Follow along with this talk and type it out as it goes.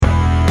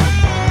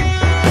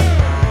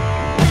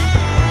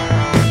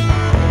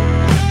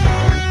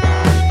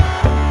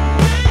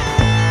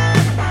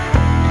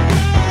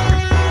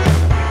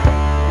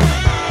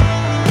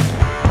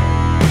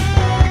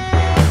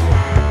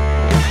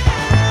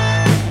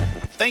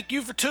Thank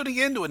you for tuning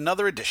in to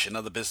another edition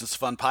of the Business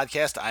Fun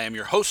Podcast. I am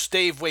your host,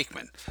 Dave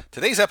Wakeman.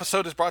 Today's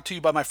episode is brought to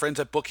you by my friends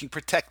at Booking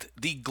Protect,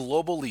 the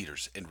global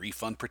leaders in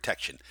refund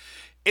protection.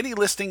 Any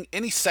listing,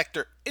 any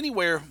sector,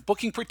 anywhere,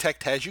 Booking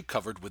Protect has you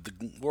covered with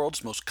the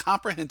world's most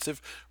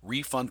comprehensive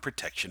refund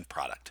protection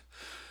product.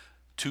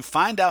 To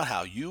find out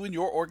how you and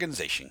your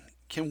organization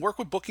can work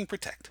with Booking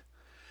Protect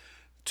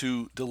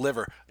to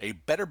deliver a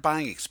better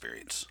buying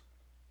experience,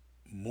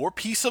 more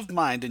peace of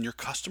mind in your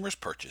customer's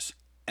purchase,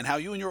 and how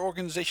you and your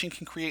organization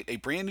can create a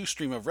brand new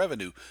stream of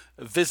revenue,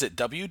 visit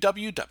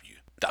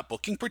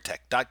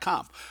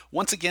www.bookingprotect.com.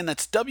 Once again,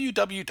 that's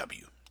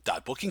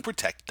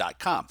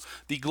www.bookingprotect.com,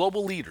 the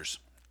global leaders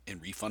in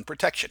refund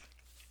protection.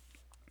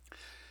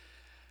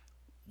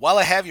 While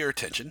I have your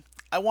attention,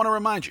 I want to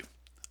remind you,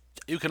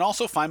 you can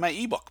also find my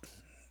ebook.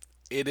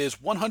 It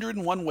is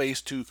 101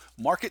 Ways to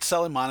Market,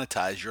 Sell, and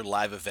Monetize Your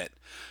Live Event.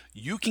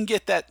 You can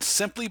get that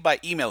simply by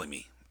emailing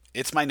me.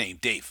 It's my name,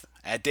 Dave,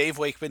 at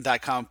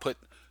davewakeman.com. Put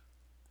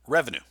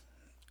revenue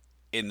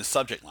in the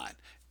subject line,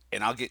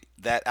 and I'll get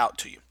that out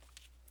to you.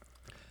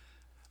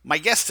 My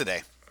guest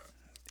today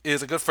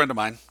is a good friend of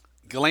mine,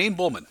 Ghislaine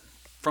Bullman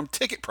from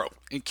Ticket Pro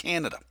in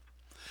Canada.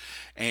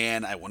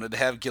 And I wanted to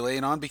have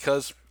Ghislaine on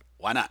because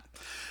why not?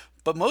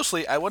 But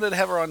mostly I wanted to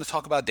have her on to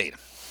talk about data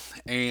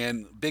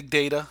and big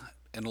data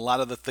and a lot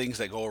of the things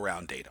that go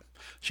around data.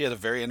 She has a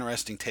very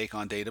interesting take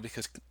on data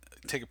because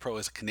Ticket Pro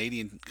is a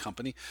Canadian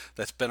company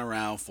that's been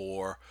around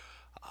for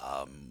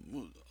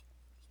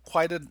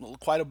quite a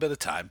bit of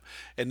time,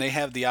 and they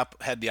have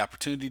had the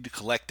opportunity to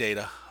collect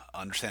data,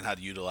 understand how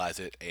to utilize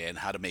it, and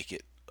how to make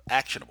it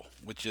actionable,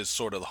 which is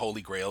sort of the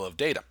holy grail of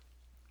data.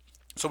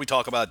 So we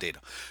talk about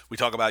data. We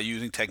talk about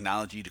using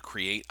technology to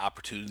create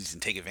opportunities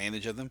and take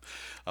advantage of them.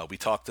 We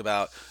talked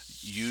about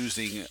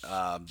using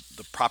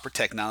the proper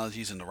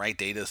technologies and the right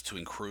data to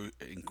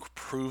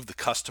improve the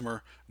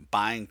customer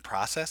buying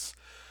process.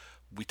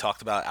 We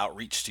talked about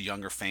outreach to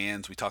younger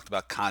fans. We talked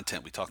about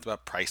content. We talked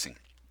about pricing.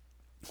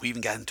 We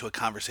even got into a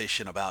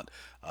conversation about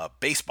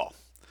baseball,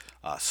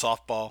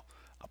 softball,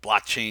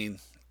 blockchain,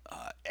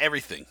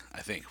 everything,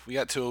 I think. We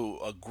got to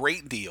a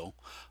great deal,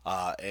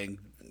 and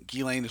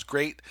Ghislaine is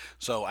great.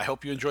 So I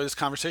hope you enjoy this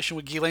conversation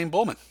with Ghislaine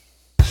Bullman.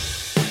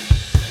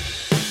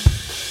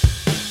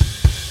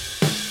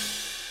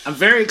 I'm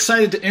very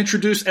excited to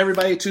introduce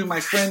everybody to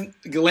my friend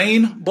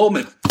Ghislaine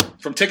Bullman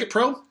from Ticket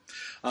Pro.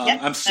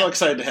 I'm so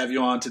excited to have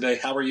you on today.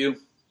 How are you?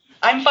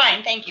 I'm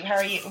fine, thank you. How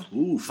are you?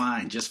 Ooh,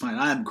 fine, just fine.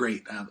 I'm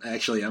great.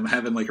 Actually, I'm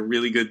having like a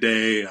really good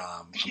day.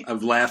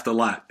 I've laughed a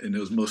lot, and it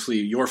was mostly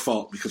your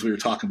fault because we were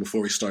talking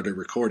before we started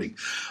recording.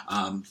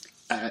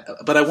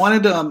 But I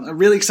wanted to, I'm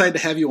really excited to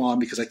have you on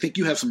because I think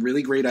you have some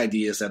really great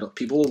ideas that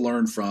people will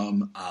learn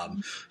from.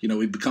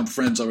 We've become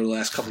friends over the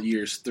last couple of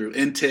years through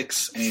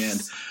Intix,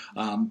 and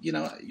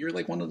you're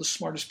like one of the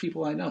smartest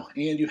people I know,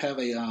 and you have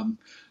a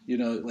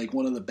like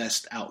one of the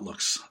best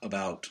outlooks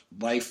about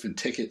life and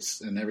tickets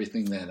and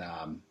everything that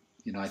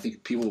I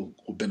think people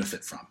will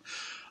benefit from.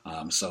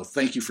 So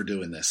thank you for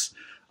doing this.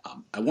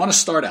 I want to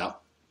start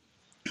out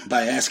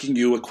by asking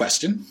you a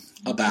question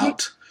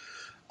about,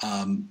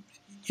 I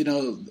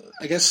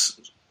guess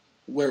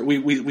where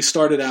we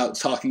started out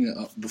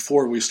talking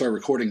before we started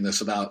recording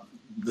this about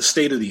the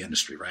state of the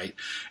industry, right?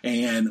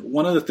 And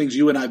one of the things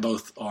you and I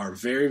both are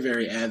very,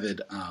 very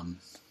avid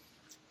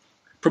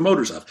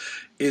promoters of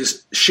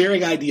is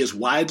sharing ideas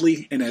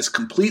widely and as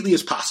completely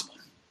as possible.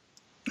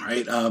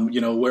 Right,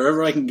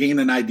 wherever I can gain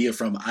an idea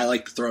from, I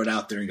like to throw it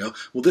out there and go,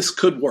 well, this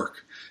could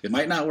work. It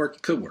might not work.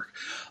 It could work.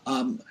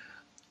 And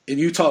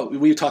we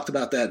talked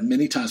about that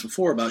many times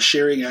before about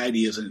sharing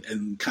ideas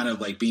and kind of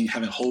like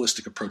having a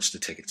holistic approach to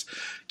tickets.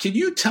 Can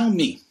you tell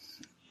me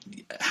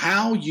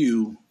how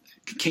you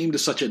came to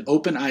such an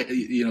open,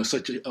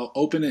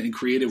 open and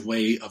creative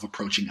way of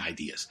approaching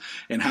ideas,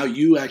 and how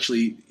you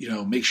actually,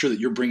 make sure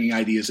that you're bringing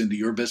ideas into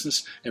your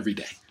business every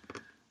day?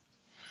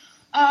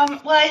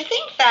 Well, I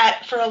think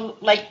that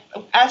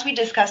as we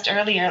discussed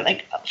earlier,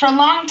 for a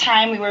long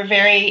time we were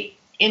very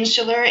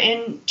insular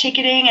in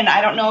ticketing, and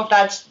I don't know if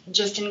that's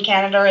just in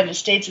Canada or in the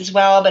States as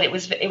well, but it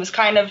was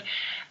kind of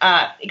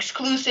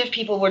exclusive.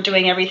 People were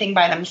doing everything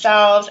by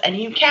themselves, and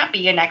you can't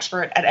be an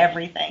expert at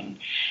everything.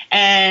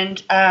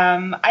 And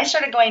I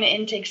started going to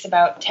Intix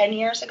about 10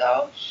 years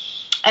ago,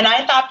 and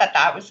I thought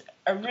that was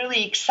a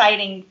really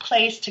exciting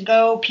place to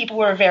go. People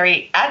were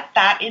at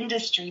that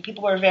industry,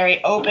 people were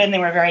very open, they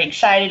were very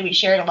excited. We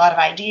shared a lot of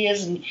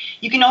ideas, and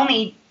you can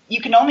only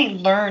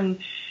learn,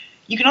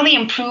 you can only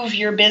improve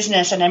your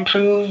business and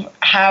improve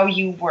how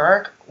you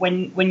work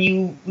when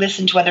you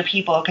listen to other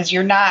people, because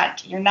you're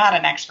not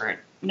an expert.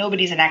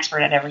 Nobody's an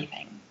expert at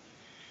everything.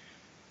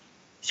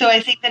 So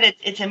I think that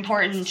it's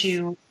important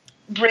to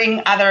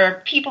bring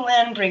other people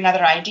in, bring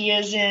other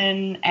ideas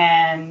in,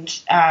 and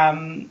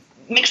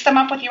mix them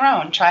up with your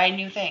own. Try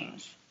new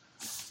things.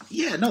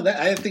 Yeah, no,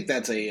 I think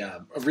that's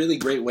a really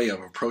great way of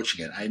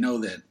approaching it. I know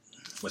that,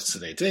 what's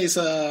today? Today's,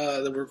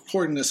 we're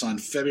recording this on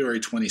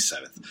February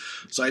 27th.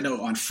 So I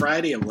know on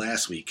Friday of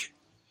last week,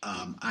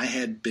 I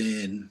had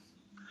been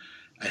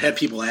I had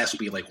people ask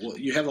me like, well,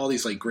 you have all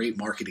these like great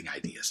marketing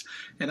ideas.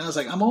 And I was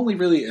like, I'm only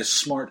really as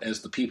smart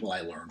as the people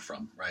I learn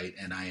from. Right.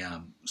 And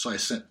so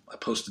I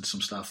posted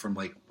some stuff from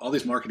like all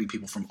these marketing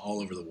people from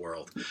all over the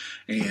world.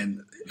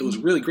 And it was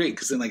really great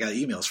because then I got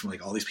emails from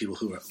like all these people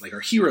who are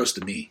heroes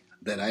to me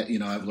that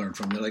I've learned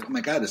from. They're like, oh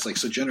my God, it's like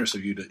so generous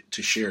of you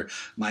to share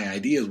my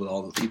ideas with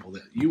all the people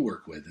that you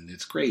work with. And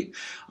it's great.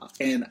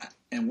 And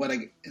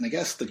I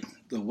guess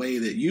the way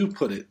that you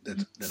put it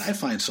that I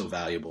find so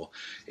valuable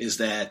is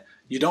that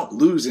you don't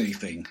lose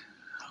anything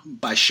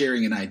by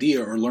sharing an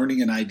idea or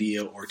learning an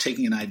idea or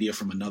taking an idea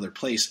from another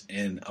place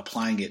and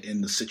applying it in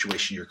the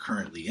situation you're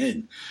currently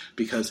in.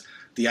 Because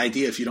the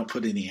idea, if you don't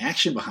put any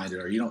action behind it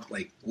or you don't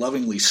like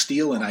lovingly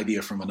steal an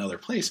idea from another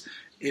place,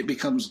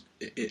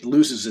 it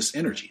loses this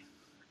energy.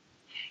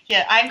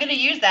 Yeah, I'm going to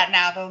use that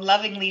now, the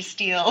lovingly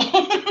steal.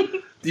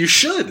 You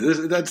should.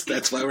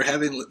 That's why we're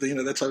having,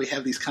 that's why we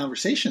have these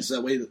conversations.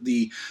 That way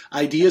the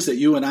ideas that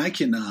you and I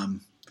can,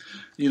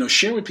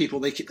 share with people,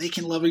 they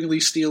can lovingly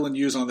steal and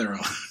use on their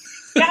own.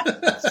 Yeah,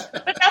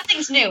 but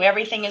nothing's new.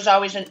 Everything is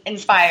always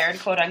inspired,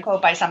 quote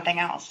unquote, by something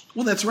else.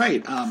 Well, that's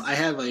right. I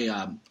have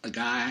a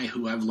guy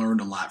who I've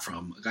learned a lot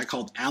from, a guy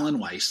called Alan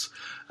Weiss,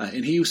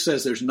 and he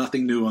says there's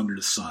nothing new under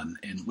the sun,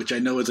 and which I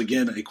know is,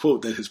 again, a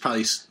quote that has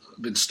probably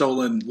been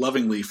stolen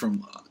lovingly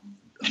from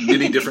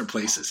many different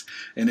places.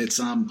 And it's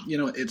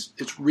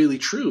really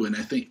true. And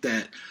I think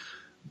that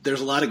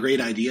there's a lot of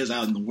great ideas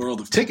out in the world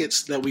of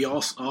tickets that we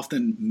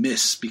often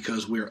miss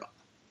because we're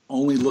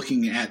only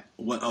looking at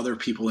what other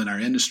people in our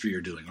industry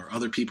are doing or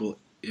other people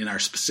in our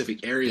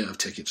specific area of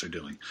tickets are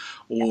doing.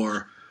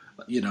 Or,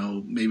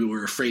 maybe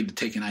we're afraid to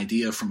take an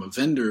idea from a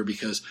vendor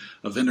because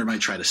a vendor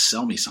might try to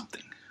sell me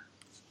something.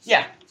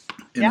 Yeah.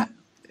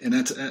 And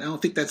I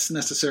don't think that's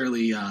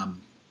necessarily,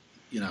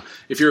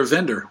 if you're a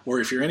vendor or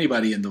if you're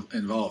anybody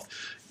involved,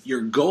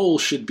 your goal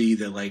should be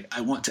that, like, I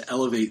want to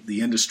elevate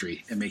the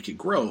industry and make it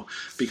grow,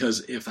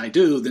 because if I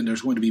do, then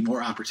there's going to be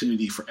more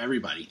opportunity for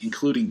everybody,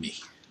 including me.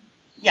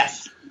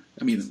 Yes.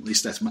 I mean, at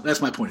least that's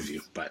my point of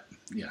view, but,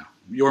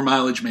 your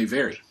mileage may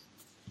vary.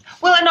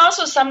 Well, and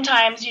also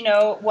sometimes,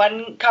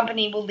 one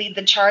company will lead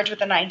the charge with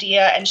an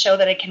idea and show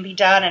that it can be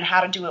done and how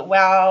to do it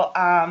well,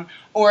 and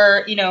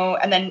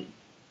then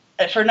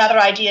for another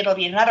idea, it'll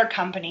be another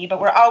company,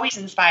 but we're always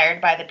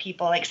inspired by the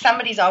people. Like,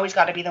 somebody's always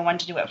got to be the one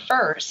to do it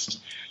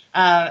first,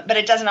 but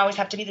it doesn't always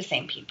have to be the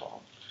same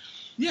people.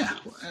 Yeah,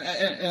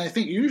 and I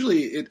think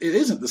usually it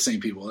isn't the same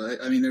people.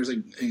 I mean, there's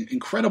an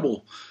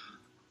incredible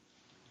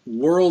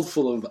world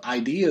full of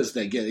ideas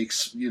that get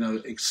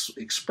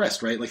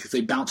expressed, right? Like if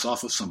they bounce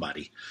off of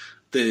somebody,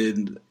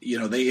 then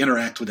they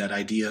interact with that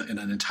idea in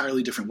an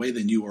entirely different way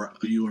than you or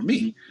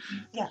me.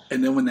 Yeah.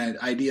 And then when that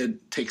idea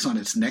takes on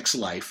its next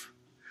life,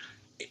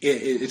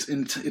 it's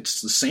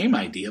the same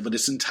idea, but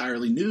it's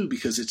entirely new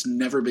because it's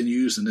never been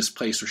used in this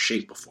place or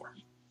shape before.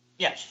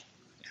 Yes.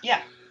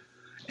 Yeah.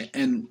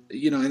 And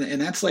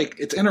and that's like,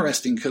 it's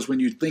interesting because when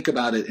you think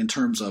about it in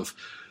terms of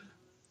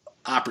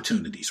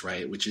opportunities,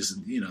 right? Which is,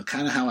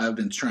 kind of how I've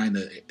been trying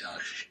to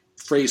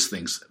phrase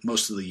things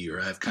most of the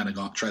year. I've kind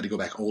of tried to go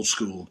back old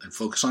school and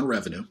focus on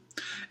revenue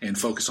and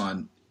focus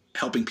on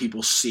helping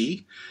people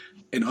see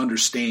and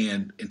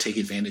understand and take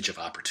advantage of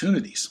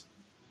opportunities.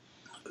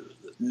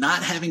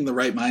 Not having the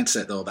right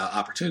mindset, though, about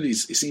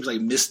opportunities, it seems like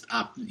a missed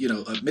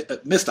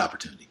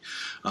opportunity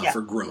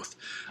for growth.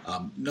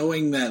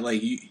 Knowing that,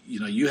 like,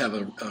 you have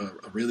a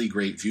really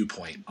great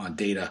viewpoint on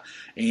data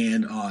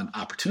and on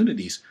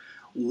opportunities.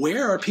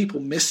 Where are people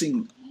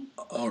missing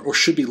or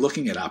should be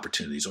looking at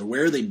opportunities, or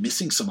where are they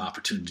missing some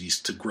opportunities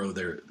to grow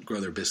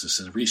their business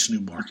and reach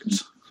new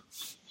markets?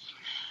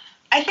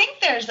 I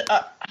think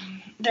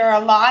there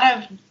are a lot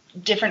of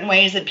different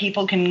ways that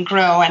people can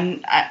grow,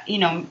 and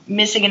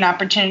missing an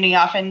opportunity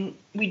often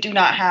we do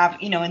not have,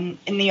 in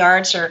the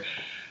arts, or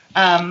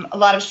a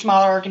lot of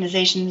smaller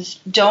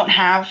organizations don't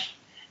have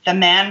the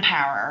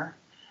manpower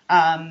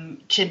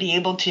to be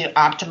able to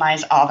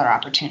optimize all their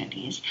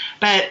opportunities.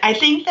 But I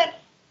think that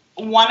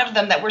one of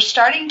them that we're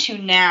starting to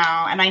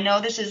now, and I know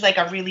this is like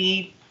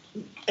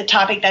a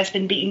topic that's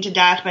been beaten to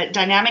death, but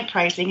dynamic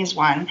pricing is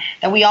one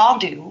that we all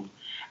do.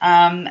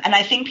 And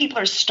I think people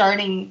are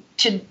starting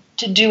to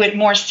do it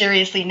more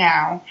seriously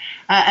now.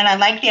 And I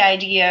like the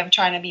idea of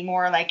trying to be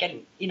more like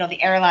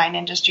the airline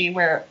industry,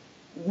 where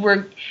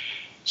we're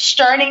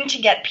starting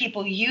to get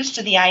people used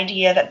to the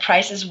idea that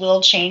prices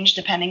will change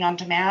depending on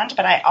demand.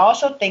 But I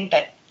also think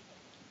that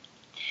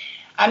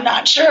I'm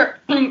not sure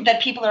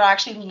that people are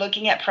actually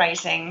looking at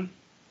pricing.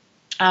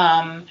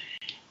 I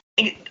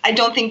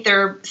don't think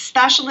they're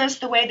specialists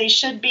the way they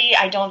should be.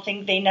 I don't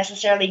think they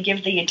necessarily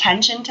give the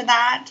attention to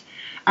that.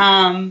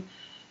 I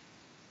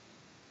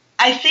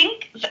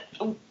think,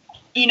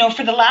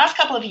 for the last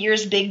couple of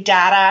years, big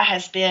data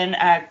has been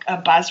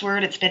a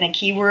buzzword. It's been a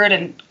keyword,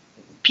 and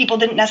people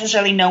didn't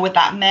necessarily know what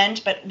that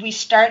meant, but we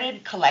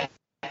started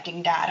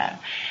collecting data.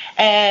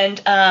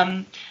 And,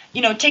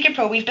 Ticket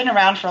Pro, we've been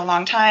around for a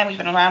long time. We've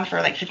been around for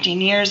like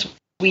 15 years.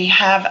 We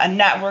have a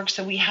network,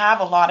 so we have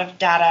a lot of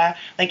data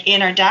like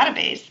in our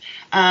database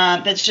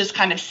that's just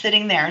kind of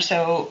sitting there.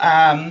 So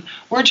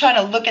we're trying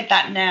to look at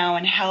that now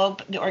and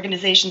help the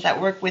organizations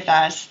that work with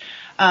us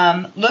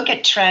look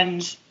at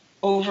trends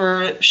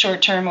over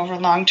short-term, over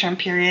long-term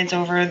periods,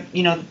 over,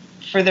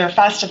 for their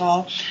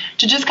festival,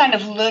 to just kind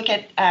of look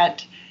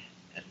at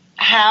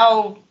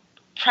how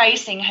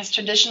pricing has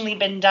traditionally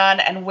been done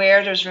and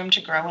where there's room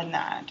to grow in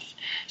that.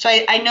 So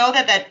I know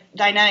that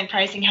dynamic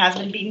pricing has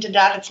been beaten to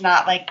death. It's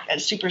not like a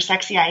super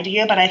sexy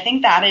idea, but I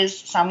think that is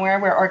somewhere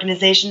where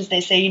organizations,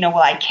 they say, well,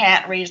 I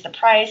can't raise the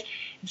price.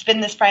 It's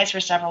been this price for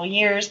several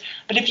years.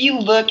 But if you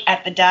look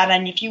at the data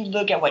and if you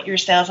look at what your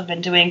sales have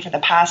been doing for the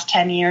past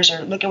 10 years,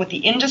 or look at what the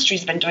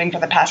industry's been doing for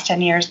the past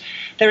 10 years,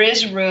 there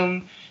is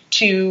room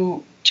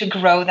to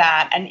grow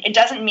that. And it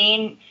doesn't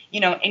mean,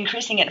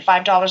 increasing it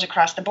 $5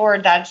 across the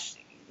board.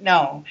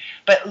 No,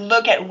 but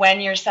look at when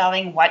you're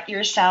selling, what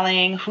you're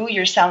selling, who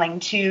you're selling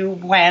to,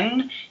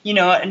 when,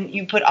 and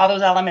you put all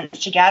those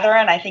elements together.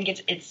 And I think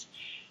it's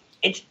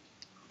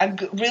a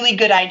really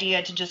good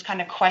idea to just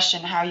kind of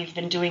question how you've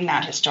been doing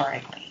that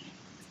historically.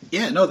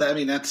 Yeah, no,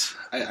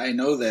 I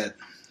know that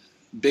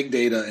big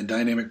data and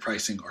dynamic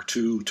pricing are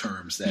two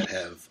terms that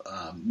have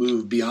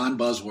moved beyond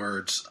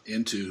buzzwords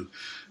into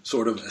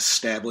sort of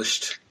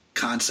established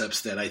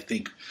concepts that I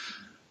think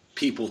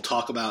people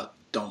talk about,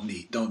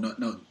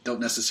 don't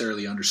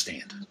necessarily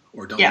understand,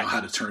 or don't know how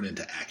to turn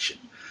into action.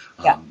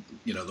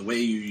 The way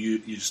you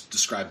just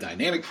describe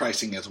dynamic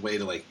pricing as a way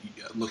to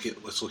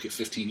let's look at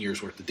 15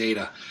 years worth of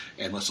data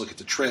and let's look at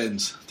the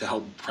trends to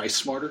help price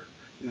smarter.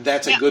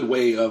 That's a good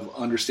way of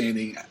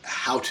understanding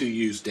how to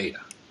use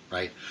data,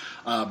 right?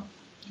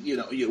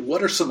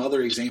 What are some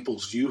other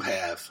examples you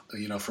have,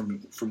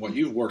 from what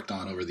you've worked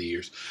on over the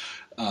years,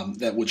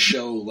 that would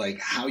show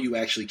like how you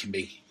actually can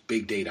make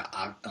big data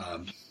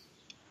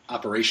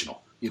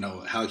operational,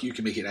 how you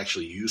can make it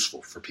actually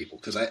useful for people?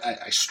 Because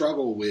I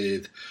struggle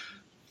with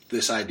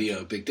this idea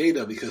of big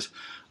data, because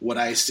what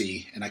I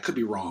see, and I could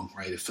be wrong,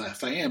 right?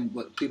 If I am,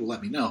 people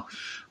let me know,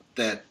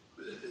 that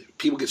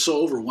people get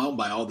so overwhelmed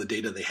by all the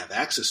data they have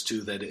access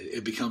to that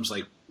it becomes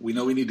like, we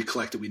know we need to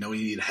collect it, we know we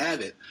need to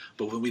have it,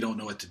 but when we don't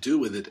know what to do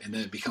with it, and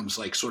then it becomes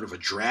like sort of a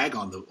drag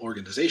on the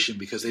organization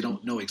because they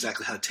don't know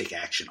exactly how to take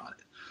action on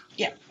it.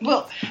 Yeah,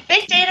 well,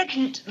 big data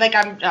can, big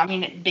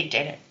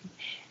data.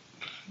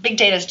 Big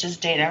data is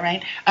just data,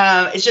 right?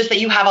 It's just that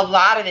you have a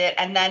lot of it,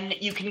 and then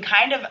you can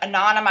kind of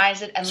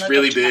anonymize it and look. It's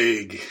really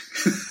big.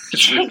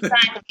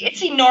 Exactly,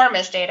 it's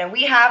enormous data.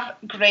 We have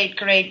great,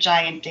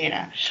 giant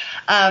data.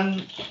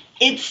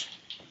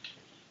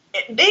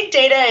 Big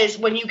data is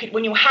when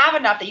you have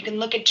enough that you can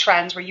look at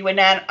trends where you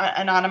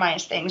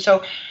anonymize things.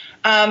 So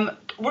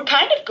we're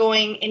kind of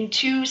going in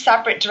two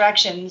separate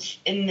directions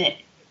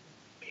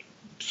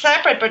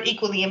separate but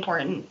equally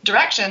important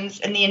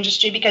directions in the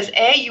industry, because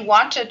we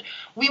want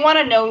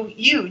to know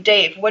you,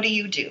 Dave, what do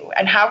you do,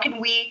 and how can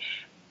we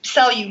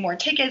sell you more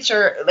tickets,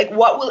 or like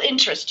what will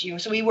interest you?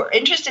 So we were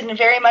interested in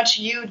very much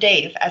you,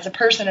 Dave, as a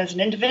person, as an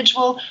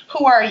individual.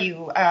 Who are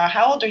you?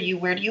 How old are you?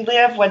 Where do you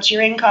live? What's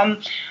your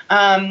income?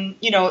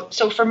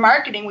 So for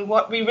marketing, we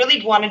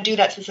really want to do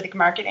that specific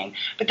marketing.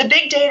 But the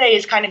big data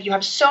is kind of, you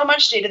have so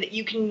much data that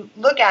you can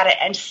look at it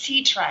and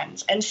see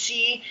trends and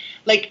see,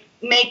 make,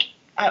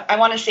 I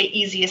want to say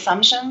easy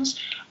assumptions,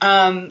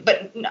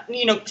 but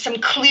some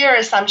clear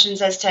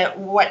assumptions as to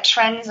what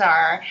trends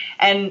are.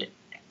 And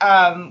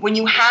when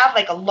you have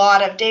a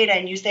lot of data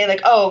and you say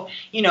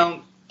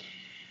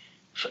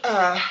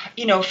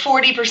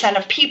 40%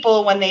 of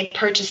people when they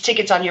purchase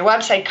tickets on your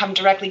website come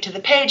directly to the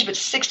page, but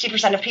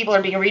 60% of people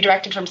are being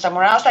redirected from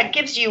somewhere else, that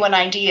gives you an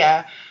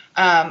idea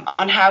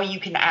on how you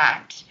can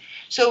act.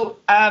 So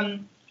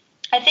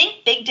I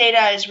think big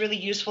data is really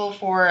useful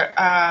for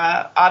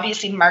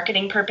obviously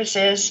marketing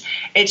purposes.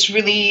 It's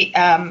really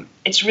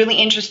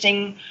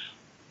interesting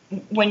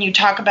when you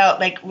talk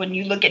about when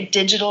you look at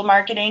digital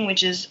marketing,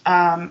 which is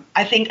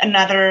I think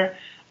another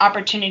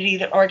opportunity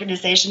that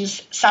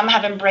organizations, some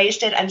have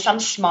embraced it and some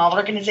small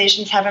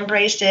organizations have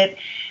embraced it.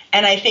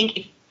 And I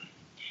think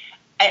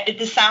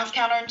this sounds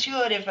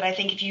counterintuitive, but I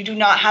think if you do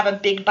not have a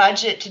big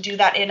budget to do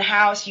that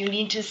in-house, you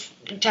need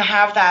to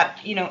have that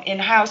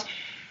in-house.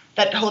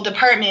 That whole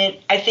department,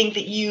 I think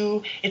that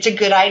it's a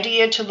good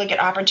idea to look at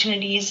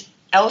opportunities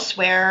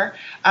elsewhere,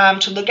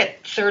 to look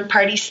at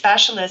third-party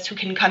specialists who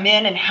can come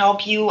in and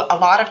help you. A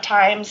lot of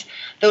times,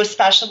 those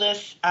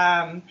specialists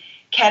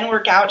can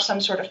work out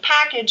some sort of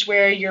package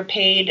where you're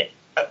paid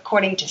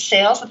according to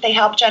sales that they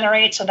help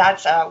generate, so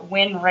that's a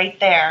win right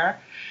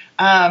there.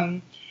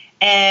 And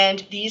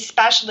these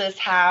specialists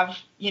have,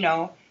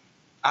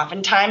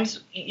 oftentimes,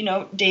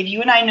 Dave,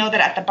 you and I know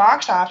that at the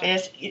box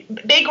office,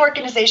 big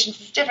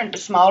organizations is different, but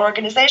smaller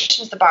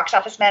organizations, the box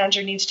office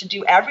manager needs to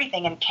do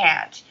everything and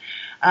can't.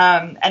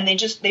 And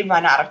they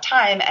run out of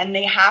time, and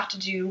they have to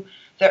do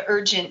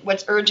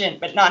what's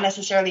urgent, but not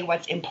necessarily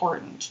what's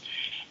important.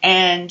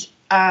 And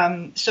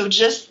so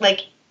just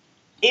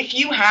if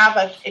you have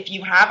a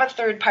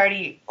third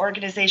party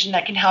organization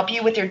that can help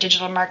you with your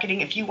digital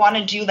marketing, if you want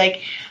to do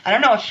a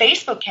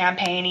Facebook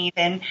campaign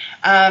even,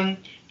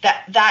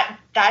 that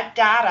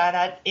data,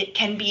 that it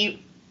can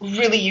be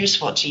really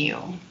useful to you.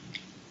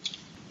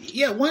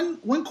 Yeah,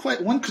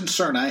 one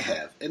concern I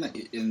have,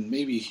 and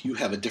maybe you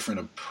have a different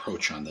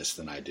approach on this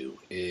than I do,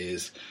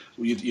 is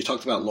you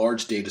talked about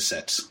large data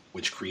sets,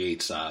 which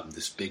creates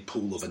this big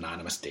pool of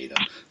anonymous data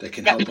that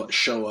can help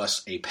show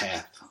us a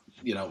path,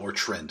 or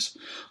trends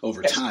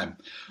over time.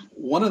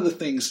 One of the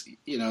things,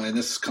 and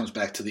this comes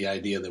back to the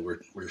idea that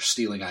we're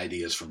stealing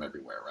ideas from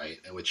everywhere, right?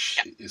 Which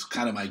is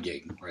kind of my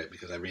gig, right?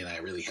 Because I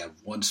really have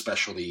one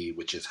specialty,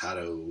 which is how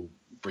to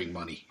bring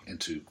money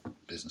into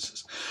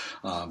businesses,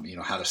 how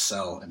to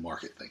sell and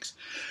market things.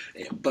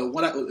 But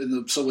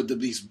so with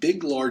these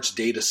big, large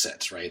data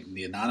sets, right, and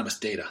the anonymous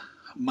data,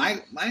 my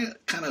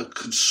kind of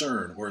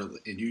concern,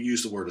 and you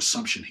use the word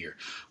assumption here,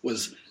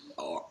 was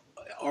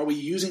are we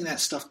using that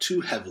stuff too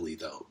heavily,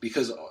 though?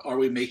 Because are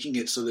we making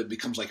it so that it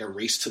becomes like a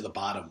race to the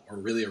bottom, or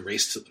really a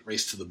race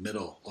to the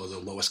middle, or the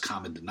lowest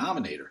common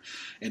denominator?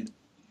 And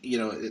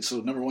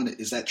so number one,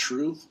 is that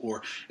true?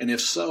 And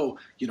if so,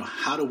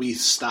 how do we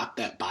stop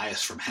that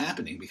bias from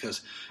happening?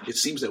 Because it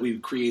seems that we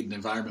create an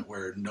environment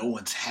where no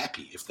one's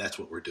happy if that's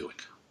what we're doing.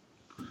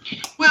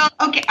 Well,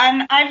 okay,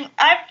 and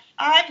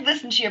I've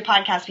listened to your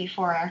podcast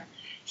before,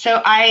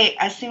 so I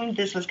assumed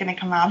this was going to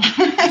come up.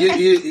 I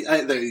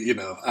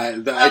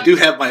do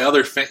have my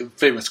other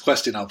famous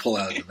question I'll pull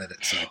out in a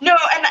minute. So. No,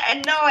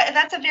 and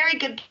that's a very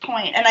good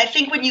point. And I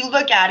think when you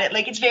look at it,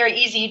 like, it's very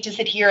easy to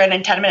sit here and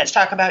in 10 minutes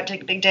talk about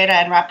big data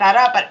and wrap that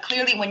up. But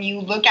clearly, when you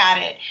look at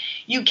it,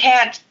 you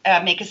can't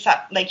make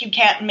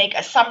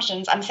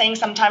assumptions. I'm saying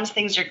sometimes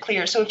things are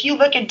clear. So if you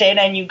look at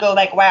data and you go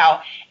like,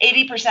 wow,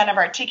 80% of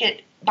our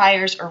ticket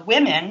buyers are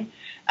women,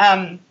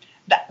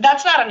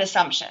 that's not an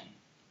assumption.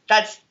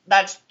 That's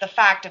the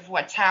fact of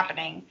what's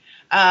happening.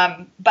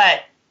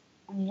 But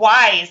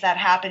why is that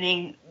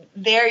happening?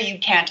 There you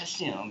can't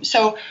assume.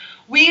 So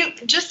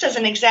just as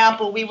an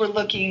example, we were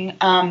looking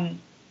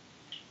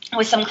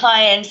with some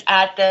clients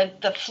at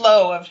the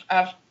flow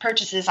of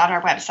purchases on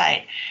our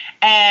website.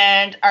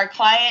 And our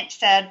client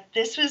said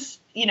this was,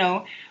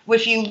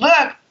 if you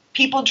look,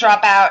 people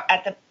drop out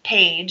at the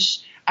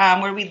page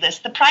where we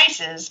list the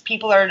prices.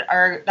 People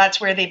that's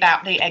where they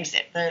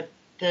exit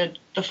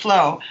the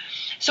flow.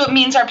 So it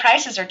means our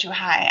prices are too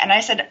high. And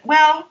I said,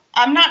 well,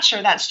 I'm not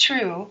sure that's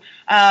true,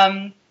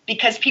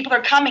 because people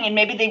are coming and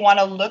maybe they want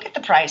to look at the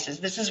prices.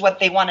 This is what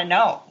they want to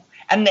know.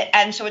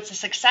 And so it's a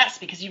success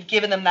because you've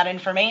given them that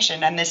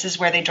information, and this is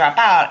where they drop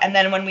out. And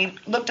then when we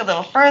looked a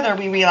little further,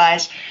 we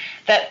realized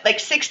that like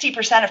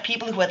 60% of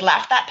people who had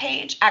left that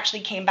page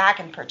actually came back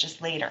and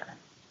purchased later.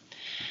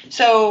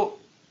 So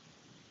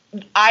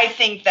I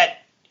think that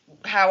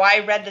how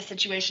I read the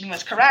situation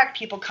was correct.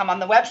 People come on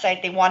the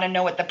website, they want to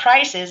know what the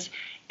price is.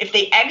 If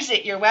they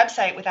exit your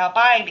website without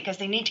buying because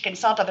they need to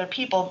consult other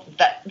people,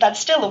 that's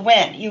still a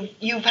win.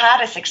 You've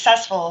had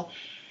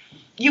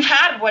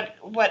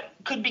what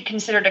could be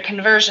considered a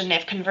conversion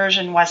if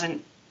conversion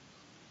wasn't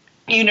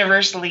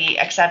universally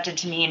accepted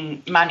to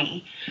mean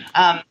money.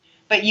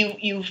 But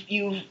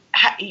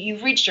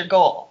you've reached your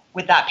goal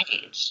with that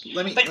page.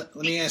 Let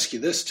me ask you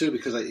this too,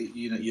 because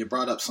you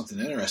brought up something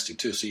interesting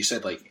too. So you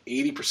said like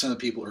 80% of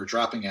people are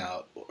dropping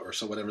out, or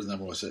so whatever the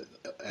number was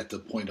at the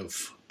point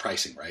of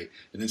pricing, right?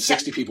 And then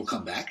 60 people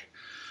come back.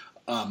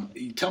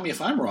 You tell me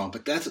if I'm wrong,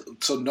 but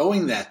so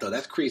knowing that though,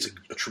 that creates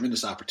a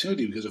tremendous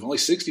opportunity, because if only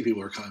 60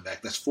 people are coming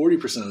back, that's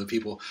 40% of the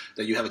people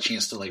that you have a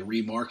chance to like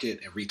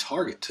remarket and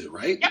retarget to,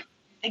 right? Yep,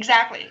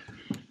 exactly.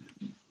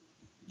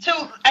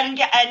 So and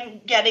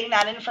getting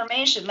that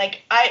information,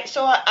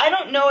 I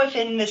don't know if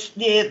in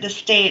the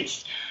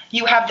States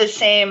you have the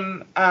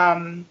same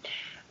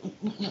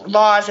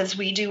laws as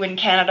we do in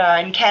Canada.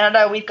 In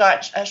Canada, we've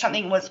got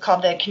something what's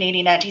called the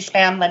Canadian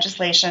anti-spam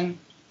legislation.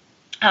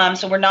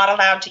 So we're not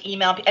allowed to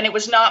email, and it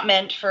was not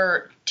meant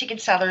for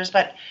ticket sellers,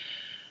 but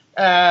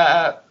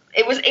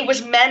it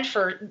was meant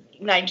for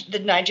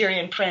the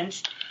Nigerian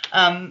prince.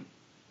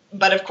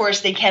 But of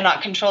course, they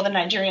cannot control the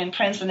Nigerian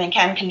prince, and they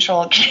can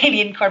control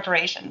Canadian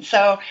corporations.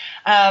 So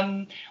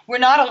we're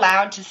not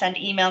allowed to send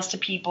emails to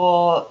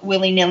people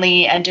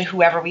willy-nilly and to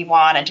whoever we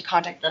want, and to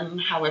contact them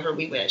however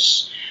we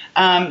wish.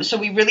 So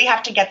we really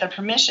have to get their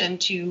permission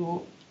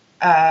to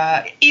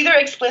either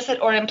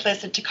explicit or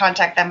implicit to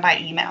contact them by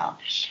email.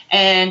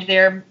 And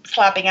they're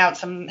slapping out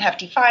some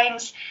hefty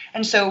fines,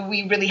 and so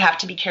we really have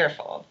to be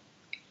careful.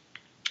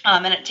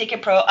 And at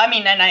Ticket Pro,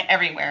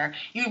 everywhere,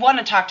 you want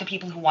to talk to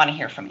people who want to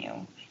hear from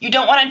you. You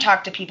don't want to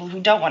talk to people who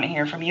don't want to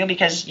hear from you,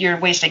 because you're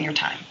wasting your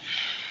time.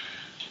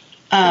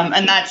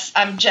 And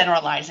I'm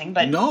generalizing,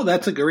 but no,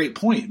 that's a great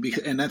point.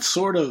 And that's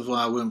sort of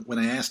when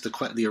I asked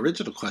the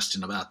original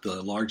question about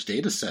the large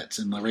data sets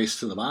and the race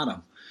to the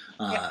bottom.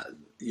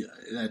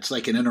 That's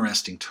like an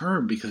interesting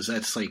term, because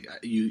that's like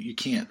you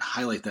can't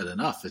highlight that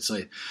enough. It's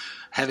like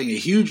having a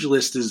huge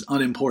list is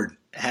unimportant.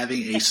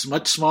 Having a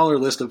much smaller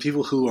list of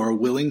people who are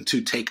willing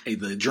to take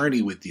the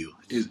journey with you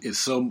is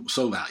so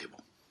valuable.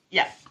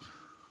 Yeah.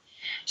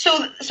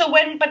 So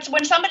when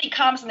somebody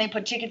comes and they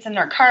put tickets in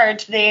their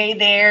cart,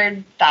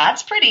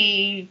 that's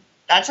pretty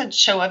that's a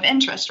show of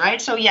interest, right?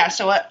 So yeah,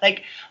 so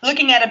like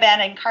looking at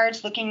abandoned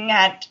carts, looking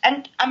at,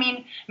 and I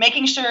mean,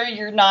 making sure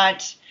you're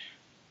not.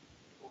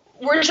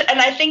 And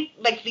I think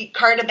like the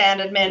cart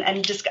abandonment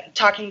and just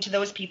talking to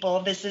those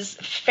people, this is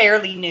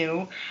fairly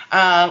new.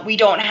 We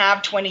don't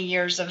have 20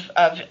 years of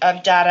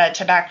data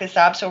to back this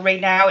up. So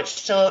right now it's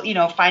still,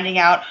 finding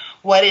out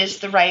what is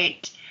the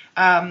right,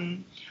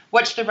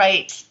 what's the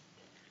right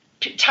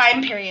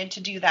time period to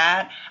do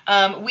that.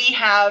 We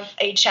have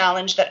a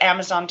challenge that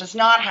Amazon does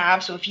not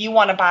have. So if you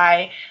want to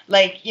buy,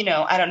 like,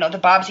 I don't know, the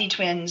Bobbsey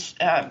Twins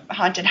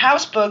haunted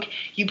house book,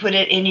 you put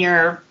it in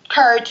your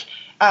cart.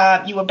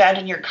 You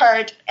abandon your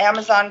cart.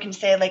 Amazon can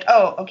say like,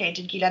 oh, okay,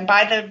 did Gideon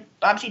buy the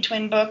Bobbsey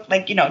Twin book?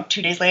 Like,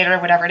 2 days later,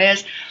 whatever it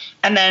is.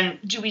 And then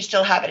do we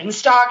still have it in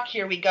stock?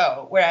 Here we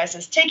go. Whereas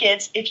as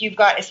tickets, if you've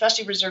got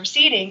especially reserved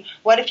seating,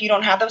 what if you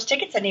don't have those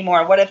tickets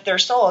anymore? What if they're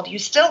sold? You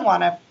still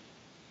want to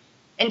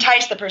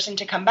entice the person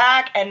to come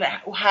back. And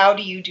how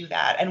do you do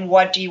that? And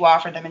what do you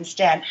offer them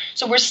instead?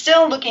 So we're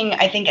still looking,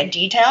 I think, at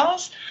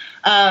details.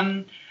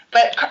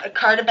 But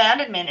cart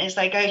abandonment is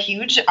like a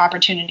huge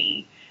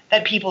opportunity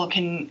that people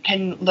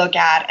can look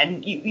at.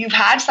 And you've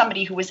had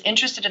somebody who was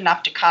interested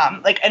enough to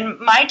come. Like, and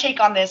my take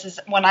on this is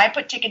when I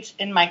put tickets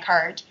in my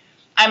cart,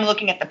 I'm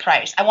looking at the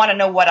price. I want to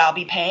know what I'll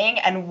be paying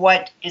and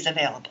what is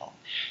available.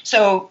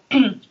 So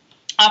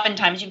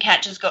oftentimes you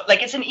can't just go,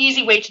 like, it's an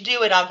easy way to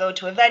do it. I'll go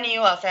to a venue.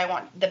 I'll say I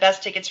want the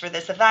best tickets for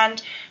this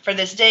event, for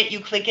this date.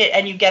 You click it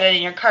and you get it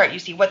in your cart. You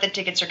see what the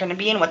tickets are going to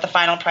be and what the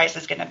final price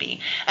is going to be.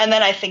 And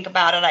then I think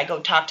about it. I go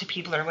talk to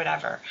people or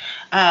whatever.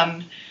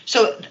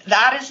 So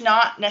that is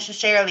not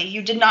necessarily,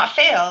 you did not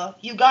fail.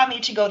 You got me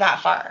to go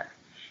that far.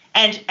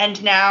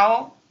 And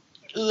now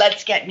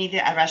let's get me the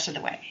rest of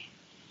the way.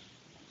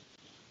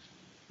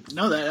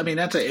 No,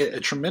 that's a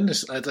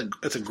tremendous,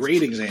 that's a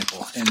great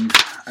example, and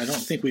I don't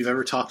think we've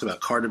ever talked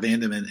about cart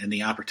abandonment and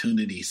the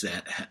opportunities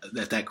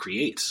that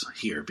creates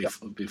here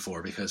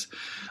before, because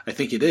I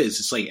think it is.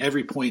 It's like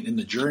every point in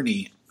the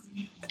journey,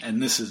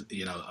 and this is,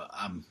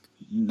 I'm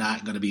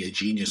not going to be a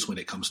genius when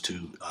it comes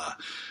to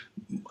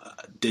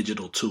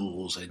digital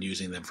tools and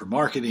using them for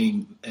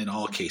marketing in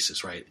all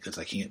cases, right? Because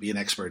I can't be an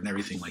expert in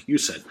everything like you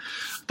said,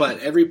 but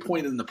every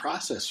point in the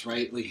process,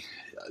 right? Like,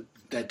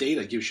 that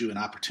data gives you an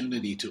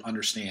opportunity to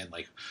understand,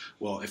 like,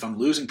 well, if I'm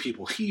losing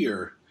people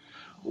here,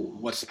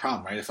 what's the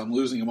problem, right? If I'm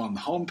losing them on the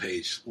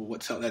homepage, well,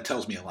 that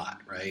tells me a lot,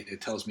 right?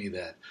 It tells me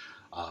that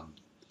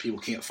people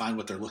can't find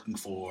what they're looking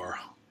for,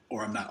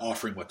 or I'm not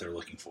offering what they're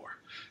looking for.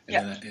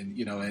 And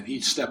at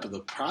each step of the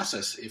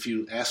process, if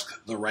you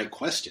ask the right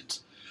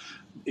questions,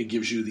 it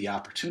gives you the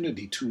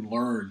opportunity to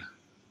learn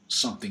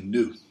something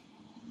new,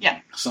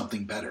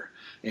 something better,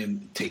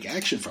 and take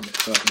action from it.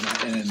 So,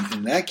 and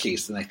in that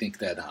case, then I think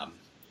that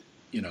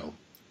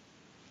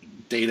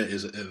data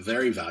is a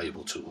very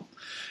valuable tool,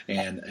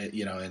 and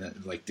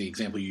like the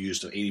example you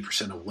used of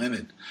 80% of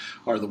women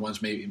are the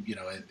ones maybe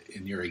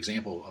in your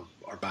example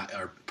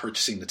are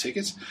purchasing the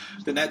tickets.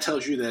 Then that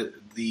tells you that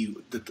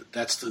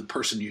that's the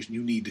person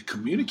you need to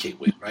communicate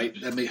with, right?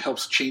 That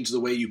helps change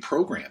the way you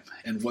program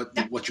and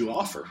what you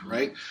offer,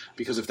 right?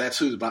 Because if that's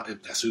who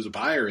the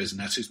buyer is and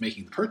that's who's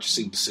making the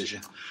purchasing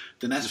decision,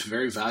 then that's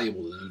very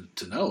valuable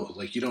to know.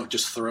 Like, you don't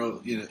just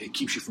throw, it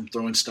keeps you from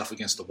throwing stuff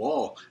against the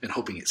wall and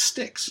hoping it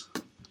sticks.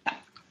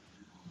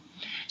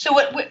 So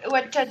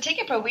what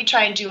Ticket Pro we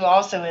try and do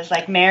also is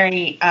like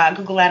marry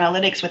Google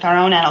Analytics with our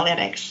own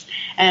analytics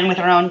and with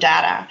our own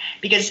data,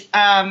 because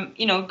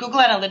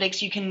Google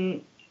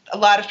Analytics, a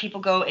lot of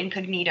people go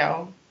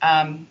incognito.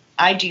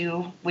 I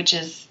do, which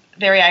is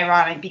very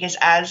ironic, because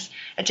as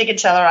a ticket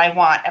seller, I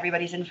want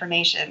everybody's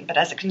information, but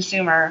as a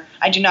consumer,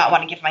 I do not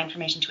want to give my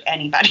information to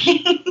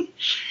anybody.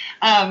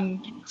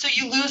 So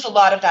you lose a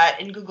lot of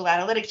that in Google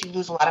Analytics. You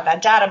lose a lot of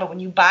that data. But when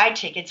you buy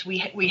tickets, we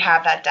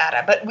have that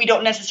data. But we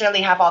don't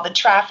necessarily have all the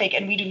traffic,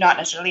 and we do not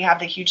necessarily have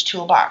the huge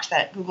toolbox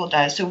that Google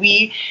does. So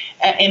we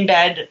can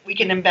embed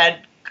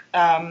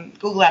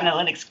Google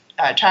Analytics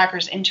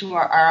trackers into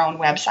our own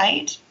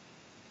website.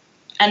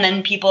 And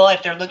then people,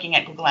 if they're looking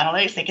at Google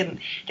Analytics,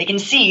 they can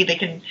see,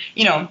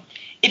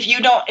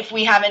 if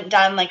we haven't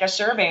done like a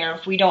survey, or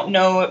if we don't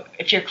know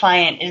if your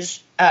client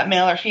is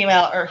male or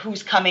female or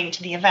who's coming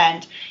to the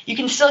event, you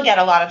can still get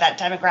a lot of that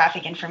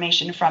demographic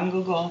information from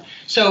Google.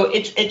 So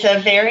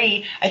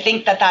I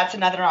think that's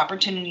another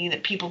opportunity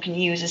that people can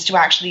use, is to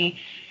actually,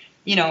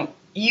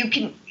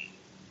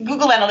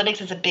 Google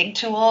Analytics is a big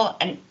tool,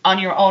 and on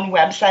your own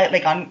website,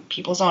 like on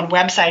people's own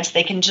websites,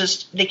 they can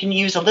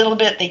use a little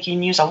bit, they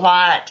can use a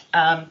lot.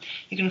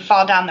 You can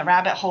fall down the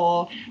rabbit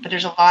hole, but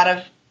there's a lot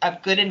of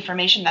good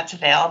information that's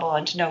available,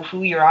 and to know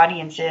who your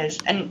audience is.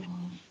 And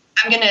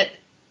I'm going to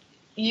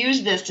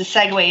use this to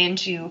segue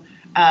into,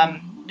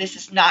 this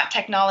is not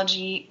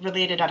technology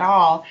related at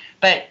all,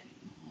 but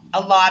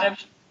a lot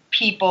of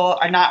people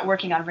are not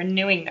working on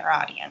renewing their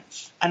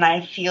audience. And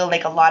I feel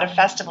like a lot of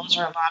festivals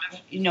or a lot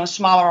of,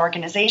 smaller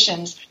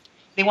organizations,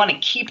 they want to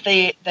keep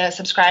the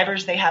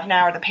subscribers they have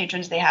now or the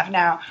patrons they have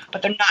now,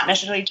 but they're not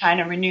necessarily trying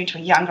to renew to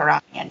a younger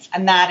audience.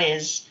 And that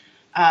is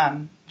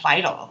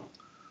vital.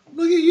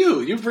 Look at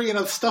you! You're bringing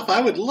up stuff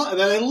I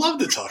love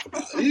to talk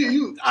about.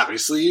 You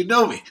obviously you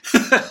know me.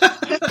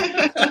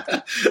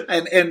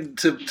 and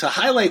to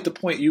highlight the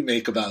point you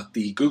make about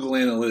the Google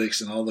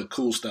Analytics and all the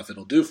cool stuff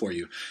it'll do for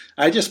you,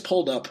 I just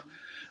pulled up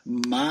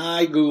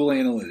my Google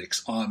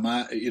Analytics on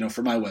my,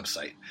 for my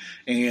website,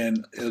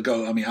 and it'll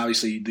go. I mean,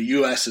 obviously the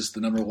U.S. is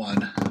the number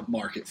one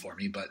market for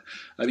me, but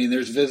I mean,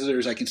 there's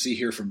visitors I can see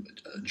here from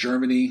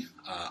Germany,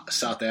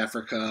 South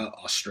Africa,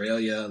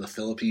 Australia, the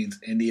Philippines,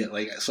 India,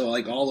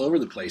 like all over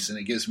the place, and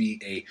it gives me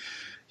a,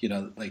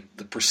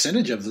 the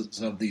percentage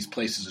of these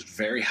places is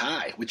very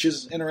high, which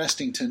is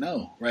interesting to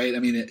know, right? I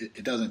mean,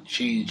 it doesn't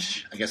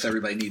change. I guess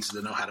everybody needs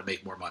to know how to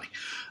make more money.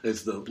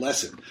 Is the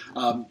lesson.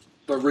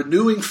 But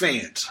renewing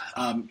fans,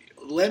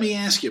 let me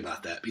ask you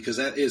about that, because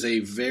that is a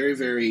very,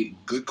 very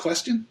good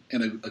question,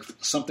 and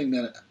something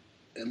that,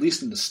 at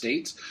least in the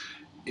States,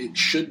 it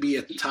should be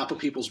at the top of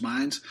people's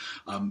minds.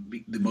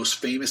 The most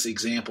famous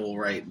example,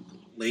 right,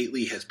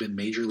 lately has been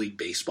Major League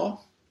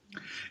Baseball,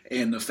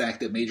 and the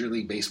fact that Major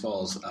League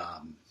Baseball's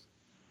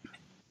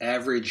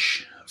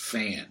average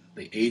fan,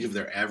 the age of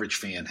their average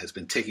fan, has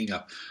been ticking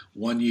up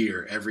 1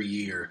 year every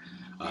year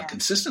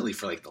consistently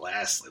for like the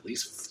last at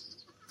least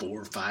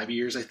 4 or 5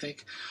 years, I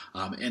think,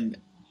 and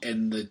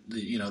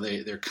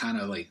they're kind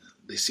of like,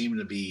 they seem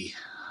to be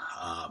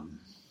a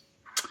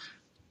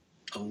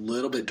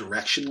little bit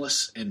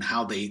directionless in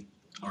how they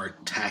are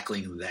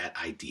tackling that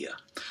idea.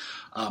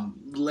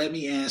 Let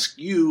me ask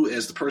you,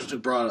 as the person who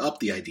brought up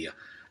the idea,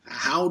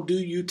 how do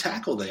you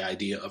tackle the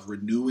idea of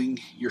renewing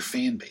your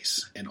fan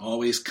base and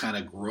always kind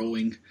of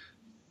growing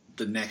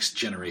the next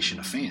generation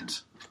of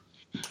fans?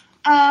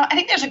 I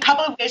think there's a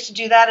couple of ways to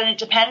do that, and it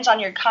depends on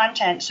your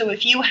content. So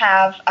if you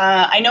have,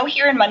 I know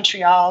here in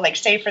Montreal, like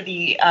say for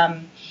the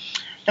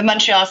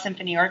Montreal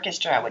Symphony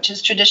Orchestra, which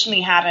has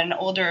traditionally had an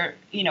older,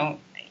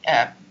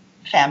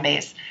 fan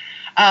base,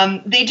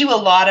 they do a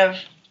lot of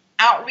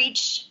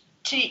outreach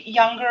to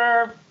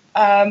younger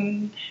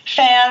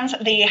fans.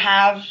 They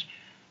have,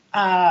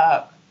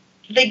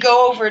 they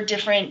go over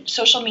different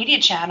social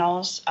media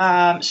channels.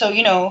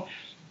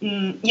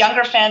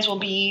 Younger fans will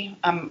be,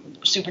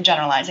 super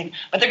generalizing,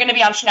 but they're going to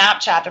be on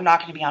Snapchat. They're not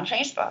going to be on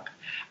Facebook.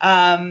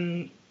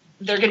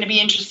 They're going to be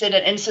interested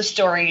in Insta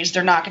stories.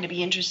 They're not going to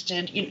be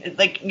interested,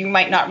 you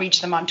might not reach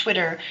them on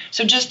Twitter.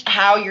 So just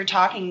how you're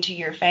talking to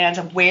your fans,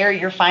 of where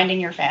you're finding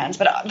your fans.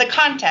 But the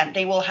content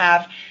they'll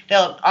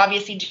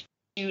obviously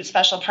do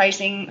special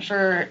pricing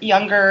for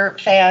younger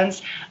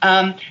fans.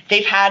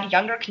 They've had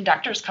younger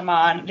conductors come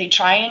on. They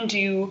try and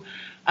do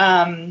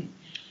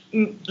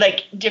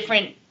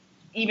different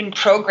even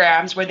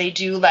programs where they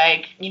do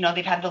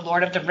they've had the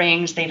Lord of the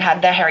Rings, they've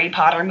had the Harry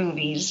Potter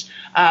movies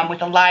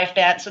with a live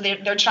band. So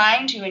they're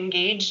trying to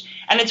engage,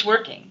 and it's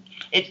working.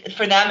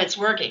 For them, it's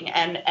working.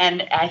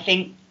 And I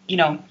think,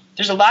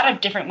 there's a lot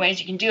of different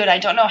ways you can do it. I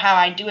don't know how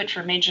I do it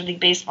for Major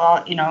League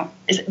Baseball.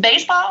 Is it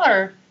baseball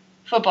or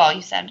football,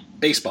 you said?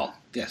 Baseball.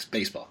 Yes,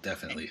 baseball,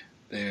 definitely.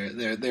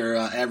 Their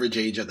average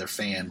age of their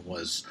fan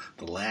was,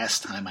 the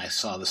last time I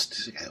saw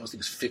this, I think it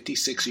was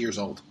 56 years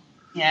old.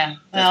 Yeah. Well,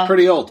 that's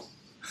pretty old.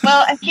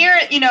 Well, and here,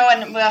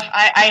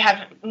 I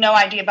have no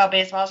idea about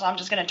baseball, so I'm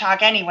just going to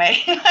talk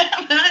anyway.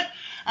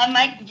 I'm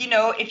like,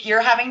 if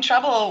you're having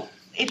trouble,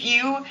 if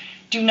you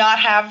do not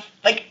have,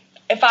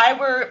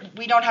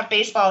 we don't have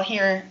baseball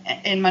here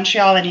in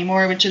Montreal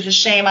anymore, which is a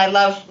shame. I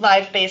love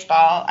live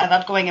baseball. I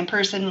love going in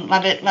person.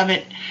 Love it.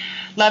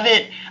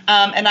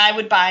 And I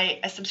would buy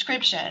a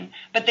subscription,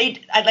 but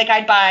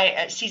I'd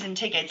buy season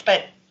tickets,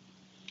 but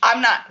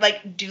I'm not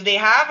do they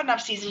have enough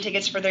season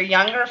tickets for their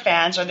younger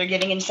fans? Are they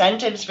getting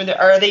incentives or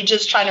are they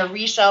just trying to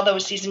resell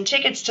those season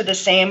tickets to the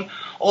same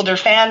older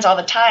fans all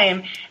the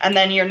time? And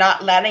then you're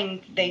not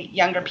letting the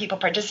younger people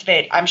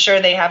participate. I'm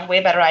sure they have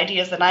way better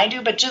ideas than I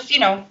do, but just,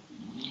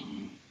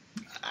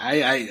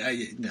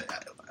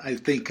 I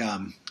think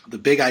the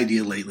big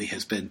idea lately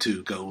has been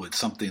to go with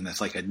something that's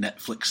like a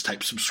Netflix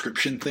type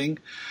subscription thing.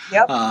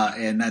 Yep.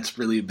 And that's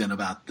really been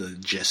about the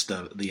gist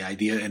of the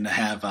idea, and to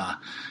have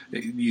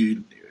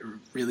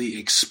really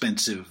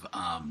expensive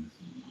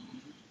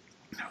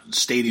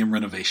stadium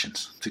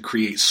renovations to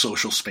create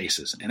social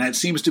spaces. And that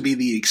seems to be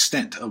the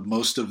extent of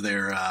most of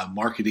their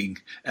marketing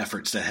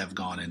efforts that have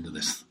gone into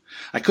this.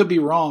 I could be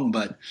wrong,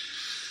 but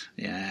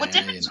yeah. Well,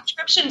 different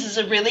subscriptions is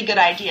a really good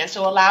idea.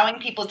 So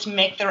allowing people to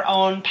make their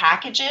own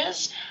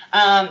packages,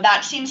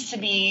 that seems to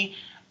be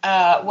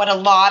what a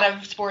lot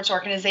of sports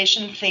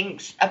organizations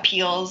thinks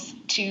appeals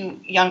to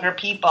younger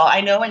people.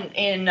 I know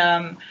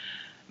in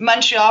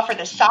Montreal for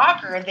the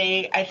soccer,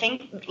 I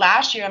think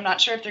last year, I'm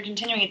not sure if they're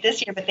continuing it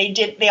this year, but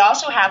they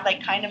also have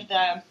kind of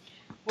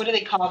what do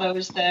they call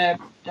those?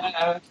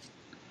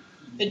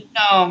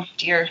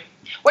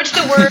 What's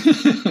the word?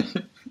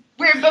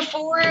 Where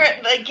before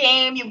the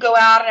game you go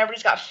out and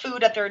everybody's got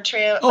food at their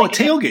trail. Oh, a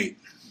tailgate.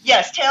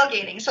 Yes,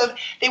 tailgating. So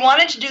they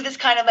wanted to do this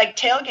kind of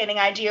tailgating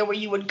idea where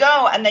you would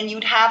go and then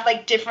you'd have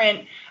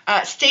different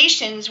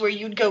stations where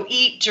you'd go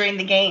eat during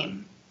the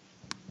game.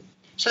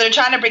 So they're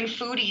trying to bring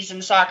foodies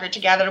and soccer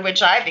together,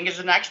 which I think is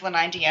an excellent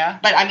idea.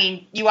 But I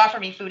mean, you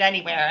offer me food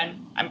anywhere,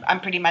 and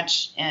I'm pretty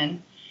much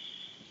in.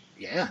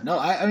 Yeah, no,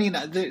 I mean,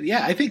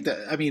 yeah, I think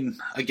that. I mean,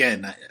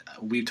 again,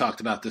 we've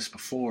talked about this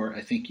before.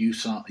 I think you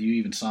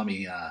even saw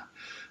me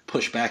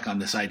push back on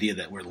this idea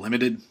that we're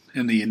limited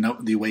in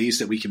the ways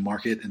that we can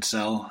market and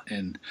sell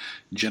and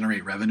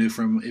generate revenue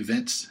from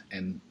events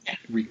and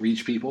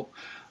reach people.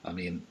 I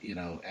mean,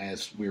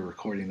 as we're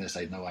recording this,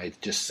 I know I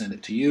just sent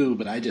it to you,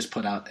 but I just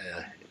put out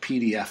a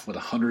PDF with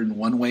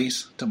 101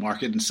 ways to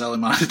market and sell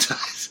and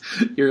monetize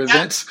your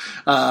events.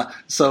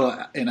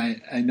 And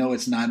I know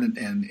it's not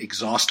an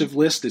exhaustive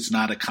list. It's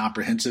not a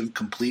comprehensive,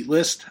 complete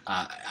list.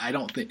 I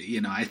don't think,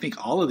 I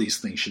think all of these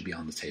things should be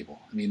on the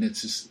table. I mean,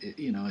 it's just,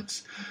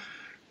 it's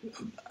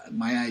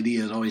my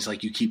idea is always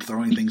like you keep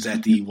throwing things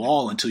at the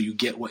wall until you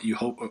get what you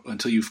hope,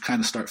 until you kind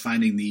of start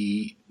finding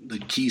the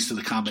keys to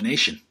the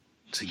combination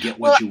to get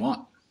what you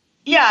want.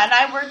 Yeah, and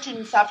I worked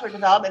in software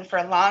development for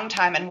a long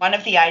time, and one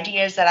of the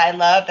ideas that I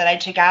love that I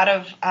took out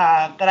of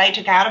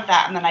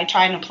that, and then I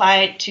try and apply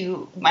it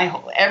to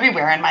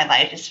everywhere in my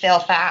life is fail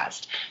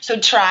fast. So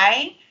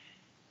try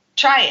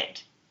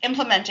it,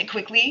 implement it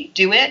quickly,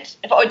 do it.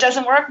 If it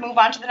doesn't work, move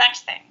on to the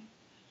next thing.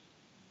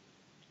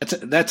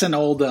 That's an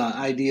old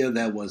idea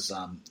that was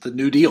the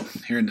New Deal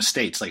here in the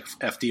States, like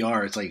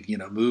FDR. It's like,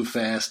 move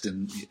fast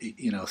and,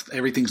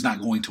 everything's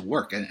not going to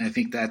work. And I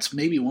think that's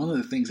maybe one of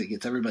the things that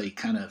gets everybody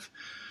kind of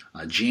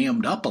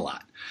jammed up a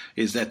lot,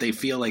 is that they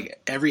feel like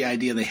every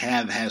idea they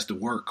have has to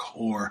work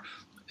or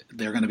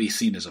they're going to be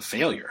seen as a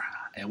failure.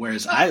 And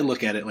whereas I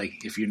look at it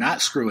like, if you're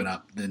not screwing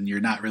up, then you're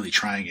not really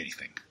trying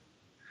anything.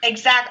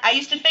 Exactly. I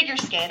used to figure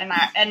skate,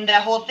 and the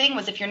whole thing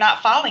was if you're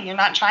not falling, you're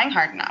not trying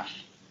hard enough.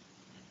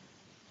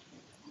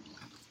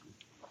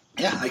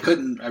 Yeah, I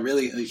couldn't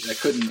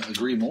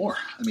agree more.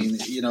 I mean,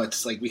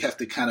 it's like we have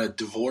to kind of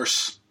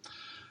divorce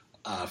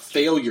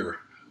failure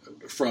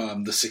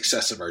from the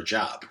success of our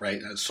job,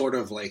 right? It's sort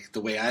of like the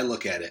way I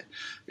look at it,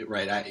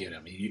 right? You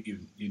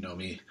know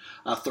me.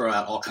 I'll throw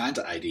out all kinds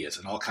of ideas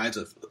and all kinds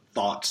of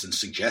thoughts and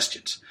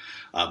suggestions.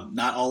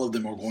 Not all of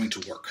them are going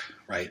to work,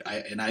 right?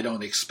 I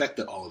don't expect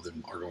that all of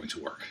them are going to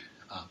work.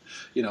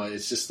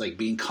 It's just like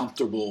being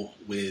comfortable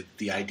with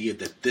the idea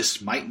that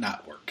this might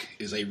not work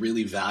is a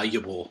really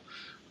valuable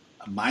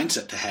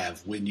mindset to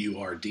have when you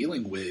are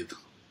dealing with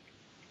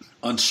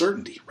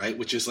uncertainty, right?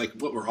 Which is like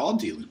what we're all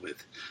dealing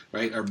with,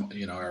 right?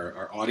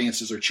 Our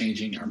audiences are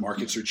changing, our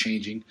markets are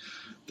changing,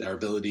 our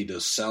ability to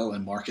sell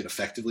and market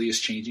effectively is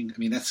changing. I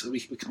mean,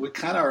 we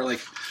kind of are like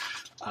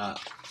a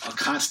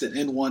constant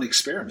N1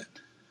 experiment,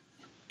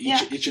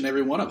 each and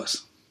every one of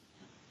us.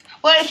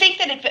 Well, I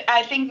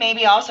think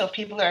maybe also if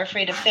people are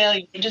afraid of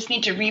failure, they just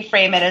need to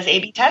reframe it as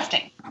A/B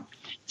testing.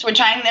 So we're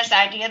trying this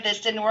idea,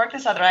 this didn't work,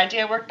 this other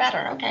idea worked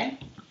better. Okay.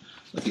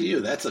 Look at you.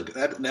 That's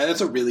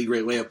a really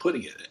great way of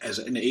putting it, as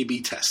an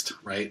A/B test,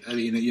 right? I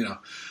mean,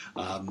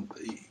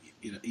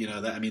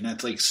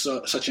 that's like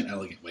such an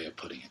elegant way of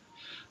putting it,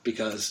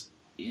 because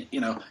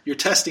you're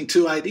testing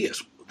two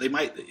ideas.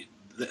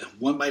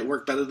 One might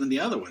work better than the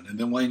other one, and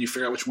then when you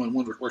figure out which one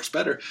works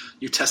better,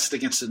 you test it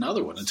against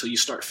another one until you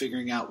start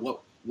figuring out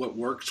what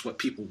works, what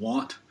people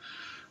want,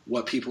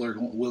 what people are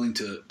willing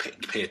to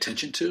pay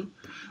attention to,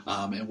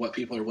 and what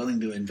people are willing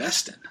to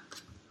invest in.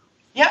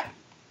 Yeah.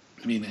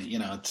 I mean,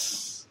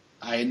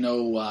 I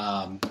know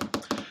I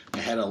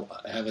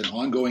have an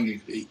ongoing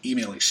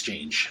email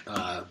exchange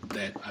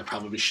that I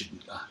probably should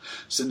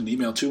send an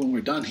email to when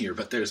we're done here.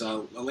 But there's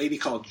a lady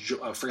called,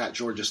 I forgot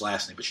George's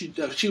last name, but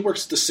she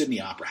works at the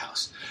Sydney Opera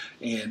House,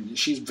 and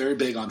she's very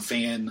big on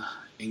fan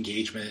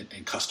engagement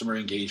and customer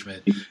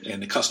engagement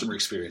and the customer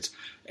experience.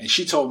 And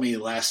she told me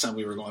last time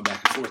we were going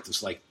back and forth,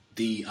 it's like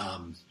the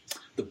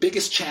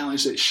biggest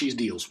challenge that she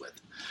deals with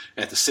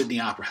at the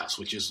Sydney Opera House,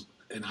 which is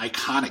an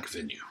iconic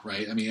venue,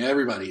 right? I mean,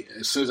 everybody,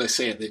 as soon as I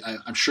say it,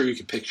 I'm sure you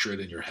can picture it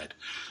in your head,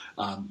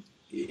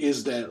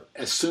 is that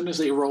as soon as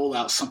they roll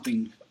out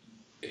something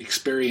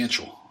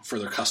experiential for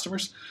their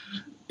customers,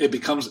 it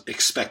becomes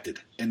expected,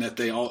 and that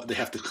they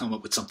have to come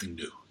up with something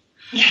new.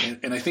 Yeah.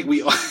 And I think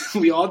we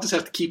all just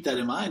have to keep that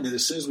in mind, that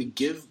as soon as we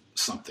give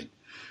something,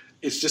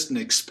 it's just an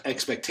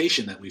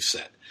expectation that we've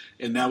set.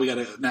 And now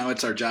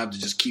it's our job to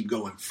just keep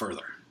going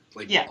further,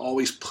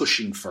 always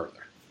pushing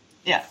further.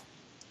 Yeah.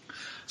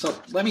 So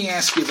let me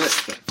ask you this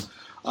thing.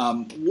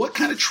 What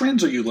kind of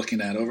trends are you looking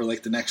at over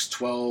like the next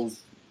 12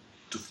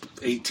 to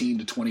 18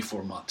 to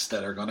 24 months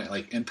that are going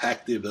to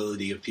impact the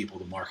ability of people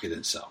to market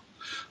and sell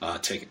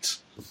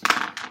tickets?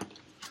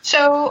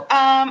 So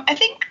I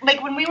think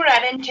when we were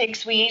at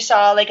Intix, we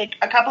saw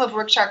a couple of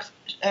workshops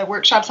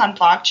on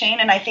blockchain,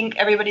 and I think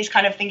everybody's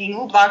kind of thinking,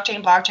 "Ooh,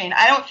 blockchain."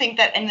 I don't think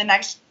that in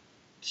the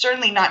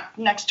certainly not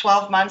next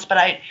 12 months,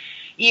 but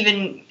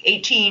even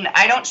 18,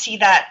 I don't see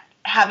that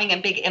having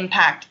a big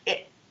impact.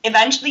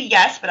 Eventually,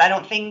 yes, but I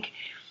don't think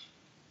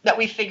that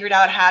we figured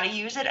out how to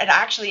use it. And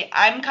actually,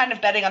 I'm kind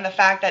of betting on the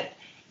fact that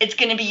it's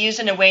going to be used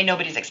in a way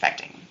nobody's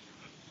expecting.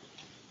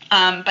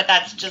 But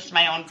that's just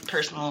my own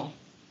personal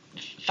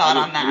thought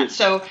on that.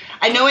 So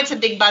I know it's a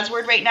big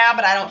buzzword right now,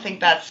 but I don't think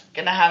that's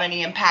going to have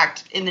any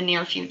impact in the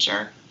near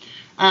future.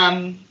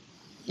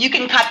 You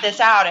can cut this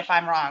out if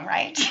I'm wrong,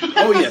 right?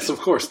 Oh yes, of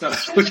course. No,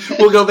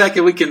 we'll go back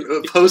and we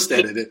can post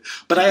edit it.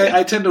 But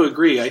I tend to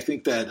agree. I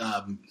think that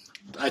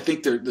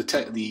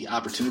the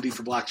opportunity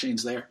for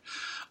blockchain's there.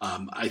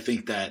 I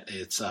think that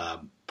it's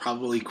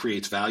probably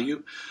creates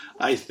value.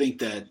 I think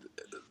that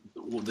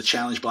the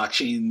challenge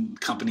blockchain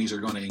companies are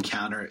going to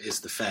encounter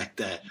is the fact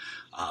that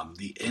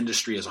the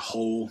industry as a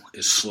whole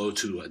is slow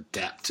to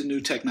adapt to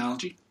new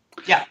technology.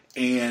 Yeah.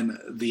 And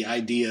the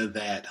idea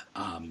that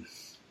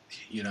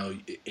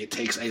it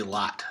takes a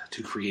lot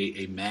to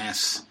create a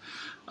mass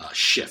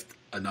shift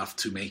enough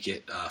to make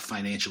it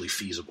financially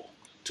feasible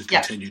to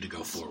continue to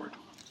go forward.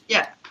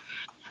 Yeah.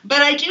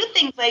 But I do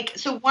think,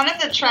 so one of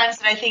the trends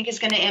that I think is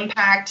going to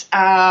impact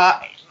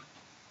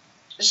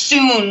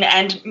soon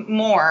and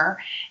more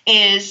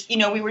is,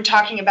 we were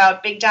talking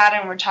about big data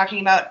and we're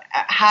talking about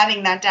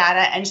having that data.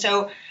 And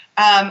so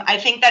I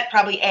think that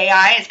probably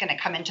AI is going to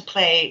come into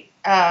play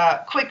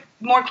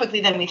more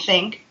quickly than we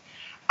think.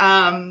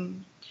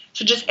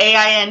 So just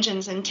AI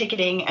engines and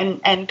ticketing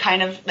and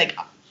kind of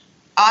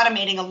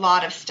automating a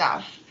lot of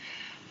stuff.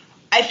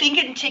 I think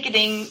in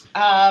ticketing,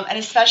 and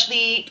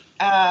especially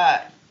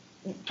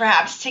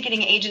perhaps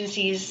ticketing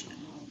agencies,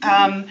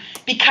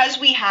 because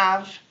we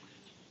have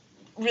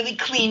really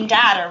clean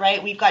data,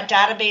 right? We've got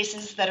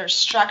databases that are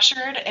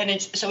structured, and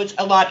it's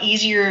a lot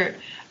easier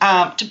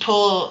to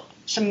pull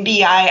some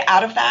BI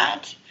out of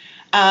that.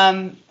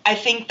 I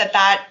think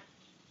that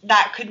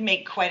could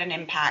make quite an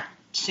impact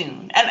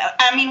soon. And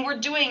I mean, we're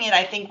doing it,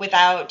 I think,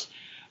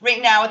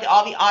 right now with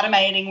all the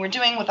automating we're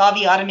doing, with all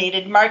the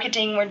automated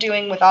marketing we're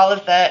doing, with all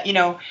of the,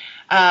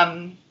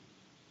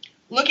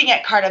 looking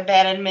at cart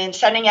abandonment,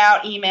 sending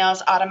out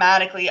emails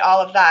automatically, all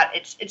of that.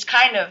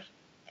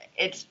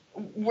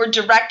 We're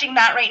directing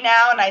that right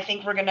now, and I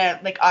think we're going to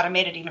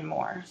automate it even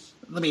more.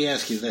 Let me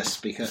ask you this,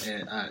 because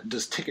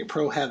does Ticket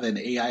Pro have an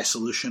AI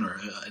solution or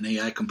an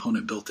AI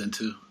component built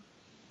into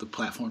the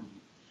platform?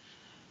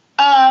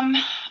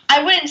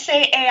 I wouldn't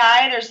say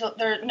AI.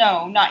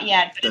 No, not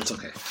yet. That's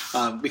okay.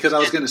 Because I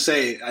was going to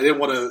say, I didn't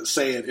want to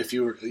say it if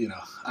you were,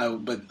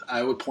 but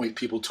I would point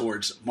people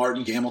towards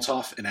Martin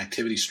Gameltoff and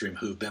ActivityStream,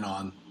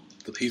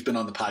 he's been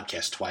on the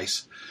podcast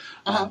twice.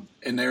 Uh-huh.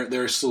 And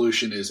their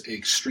solution is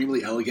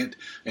extremely elegant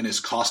and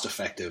is cost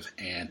effective.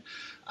 And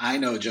I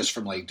know just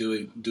from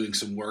doing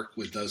some work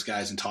with those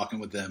guys and talking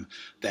with them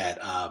that,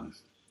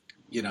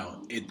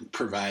 it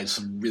provides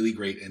some really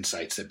great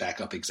insights that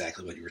back up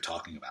exactly what you were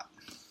talking about.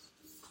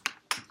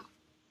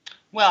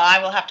 Well,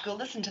 I will have to go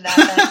listen to that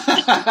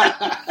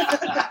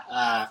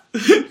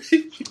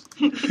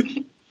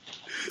then.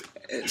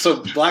 So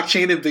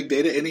blockchain and big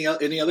data,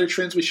 any other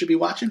trends we should be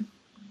watching?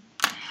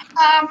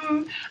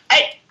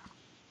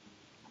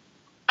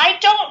 I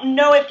don't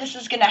know if this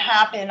is going to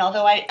happen,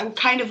 although I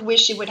kind of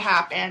wish it would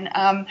happen.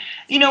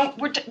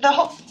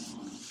 The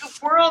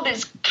world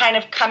is kind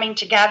of coming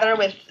together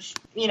with,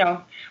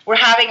 we're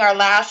having our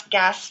last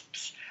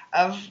gasps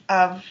of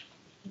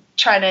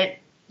trying to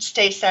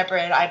stay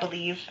separate, I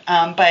believe.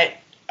 But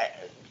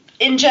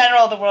in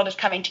general, the world is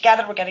coming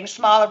together. We're getting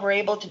smaller. We're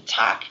able to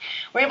talk.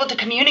 We're able to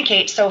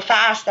communicate so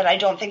fast that I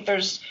don't think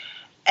there's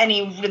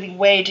any really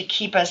way to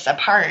keep us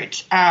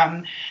apart.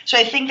 So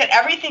I think that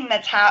everything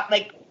that's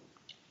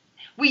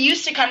we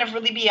used to kind of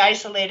really be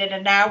isolated,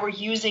 and now we're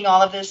using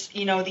all of this,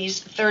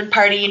 these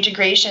third-party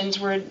integrations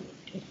where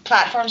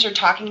platforms are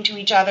talking to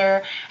each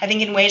other, I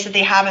think, in ways that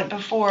they haven't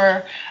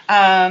before.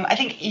 I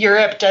think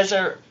Europe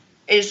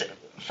is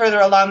further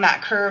along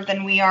that curve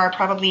than we are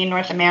probably in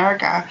North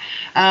America.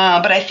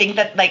 But I think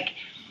that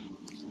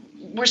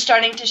we're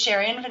starting to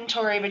share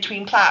inventory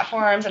between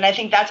platforms, and I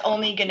think that's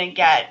only going to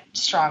get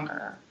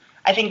stronger.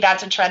 I think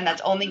that's a trend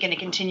that's only going to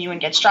continue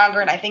and get stronger,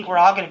 and I think we're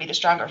all going to be the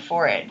stronger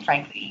for it,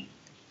 frankly.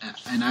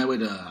 And I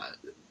would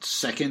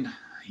second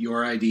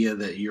your idea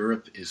that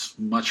Europe is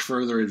much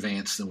further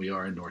advanced than we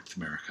are in North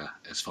America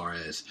as far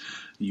as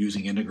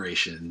using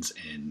integrations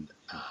and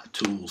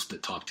tools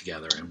that talk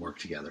together and work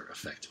together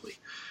effectively.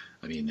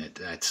 I mean,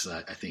 that's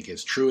I think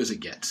as true as it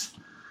gets.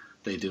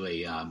 They do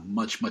a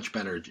much, much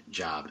better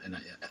job. And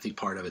I think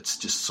part of it's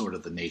just sort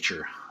of the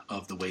nature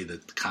of the way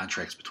that the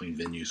contracts between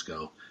venues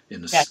go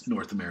in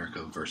North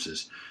America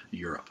versus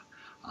Europe.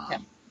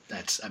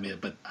 But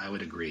I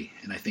would agree.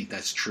 And I think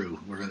that's true.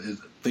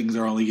 Things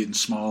are only getting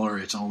smaller.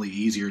 It's only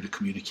easier to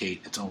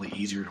communicate. It's only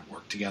easier to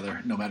work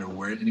together, no matter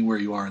anywhere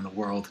you are in the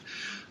world.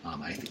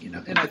 And I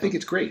think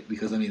it's great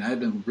because, I've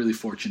been really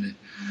fortunate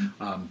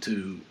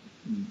to,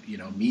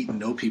 meet and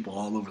know people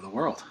all over the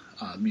world.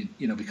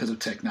 Because of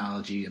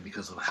technology and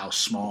because of how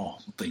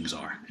small things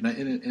are, and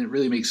it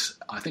really makes,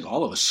 I think,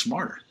 all of us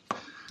smarter.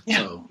 Yeah.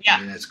 So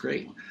that's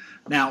great.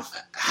 Now,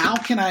 how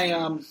can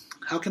I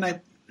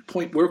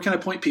point? Where can I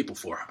point people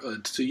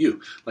to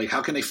you?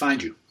 How can they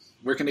find you?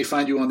 Where can they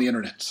find you on the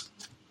internet?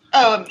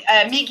 Oh,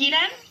 me,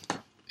 Gideon?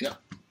 Yeah.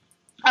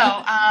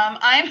 Oh,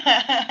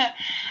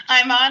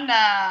 I'm on.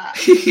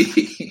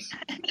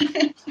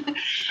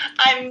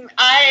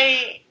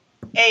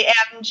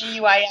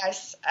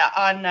 IAMGUIS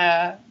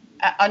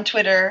on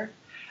Twitter.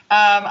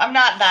 I'm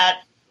not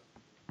that.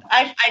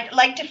 I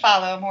like to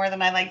follow more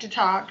than I like to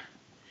talk.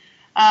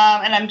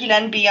 And I'm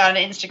Guylaine B on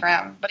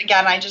Instagram. But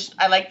again,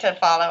 I like to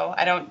follow.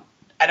 I don't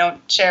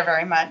share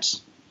very much.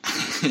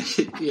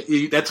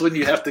 That's when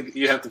you have to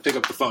pick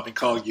up the phone and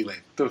call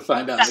Guylaine to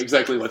find out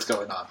exactly what's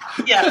going on.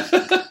 Yeah.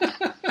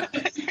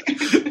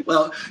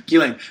 Well,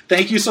 Guylaine,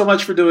 thank you so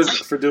much for doing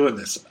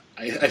this.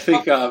 I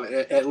think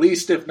at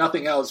least if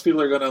nothing else,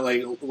 people are going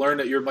to learn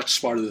that you're much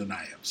smarter than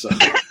I am. So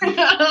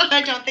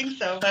I don't think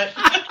so, but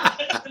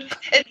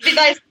it'd be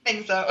nice to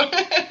think so.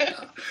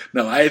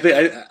 No, I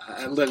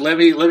let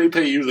me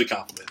pay you the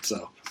compliment.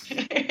 So.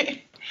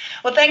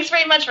 Well, thanks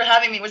very much for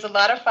having me. It was a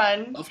lot of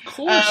fun. Of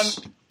course.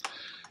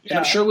 Yeah. And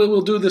I'm sure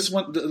we'll do this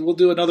one. We'll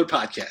do another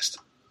podcast.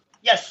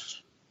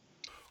 Yes.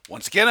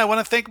 Once again, I want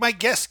to thank my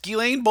guest,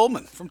 Guylaine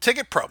Bullman from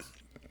Ticket Pro,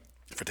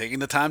 for taking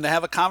the time to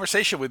have a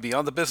conversation with me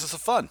on the business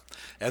of fun.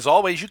 As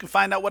always, you can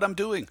find out what I'm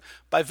doing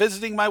by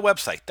visiting my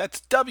website.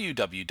 That's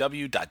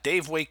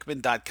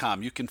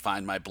www.davewakeman.com. You can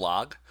find my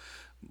blog,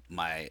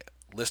 my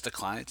list of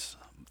clients,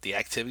 the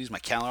activities, my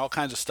calendar, all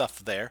kinds of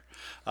stuff there.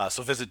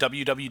 So visit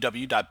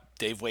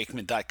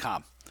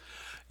www.davewakeman.com.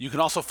 You can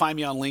also find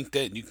me on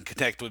LinkedIn. You can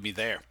connect with me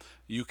there.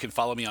 You can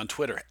follow me on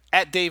Twitter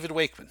at David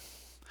Wakeman,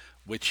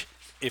 which,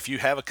 if you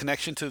have a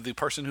connection to the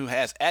person who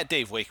has at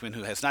Dave Wakeman,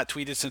 who has not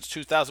tweeted since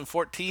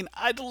 2014,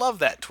 I'd love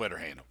that Twitter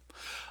handle.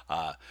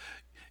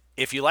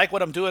 If you like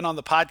what I'm doing on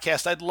the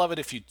podcast, I'd love it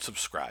if you'd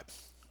subscribe.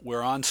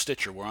 We're on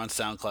Stitcher, we're on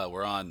SoundCloud,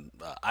 we're on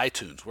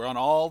iTunes, we're on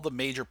all the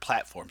major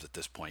platforms at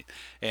this point.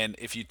 And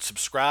if you'd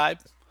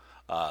subscribe,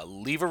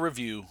 leave a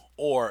review,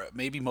 or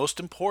maybe most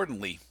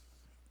importantly,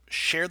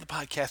 share the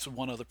podcast with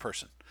one other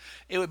person.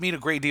 It would mean a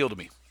great deal to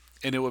me,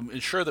 and it would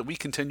ensure that we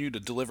continue to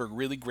deliver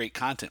really great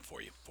content for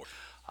you.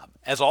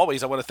 As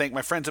always, I want to thank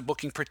my friends at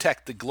Booking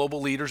Protect, the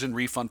global leaders in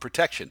refund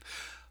protection,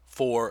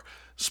 for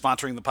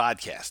sponsoring the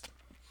podcast.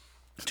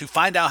 To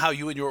find out how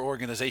you and your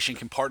organization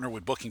can partner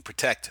with Booking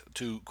Protect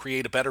to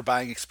create a better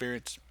buying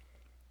experience,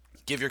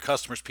 give your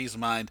customers peace of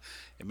mind,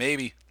 and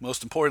maybe,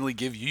 most importantly,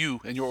 give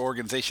you and your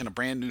organization a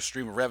brand new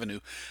stream of revenue,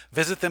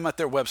 visit them at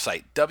their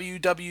website,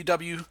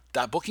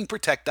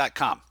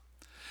 www.bookingprotect.com.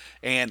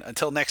 And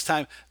until next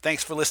time,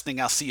 thanks for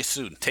listening. I'll see you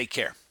soon. Take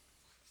care.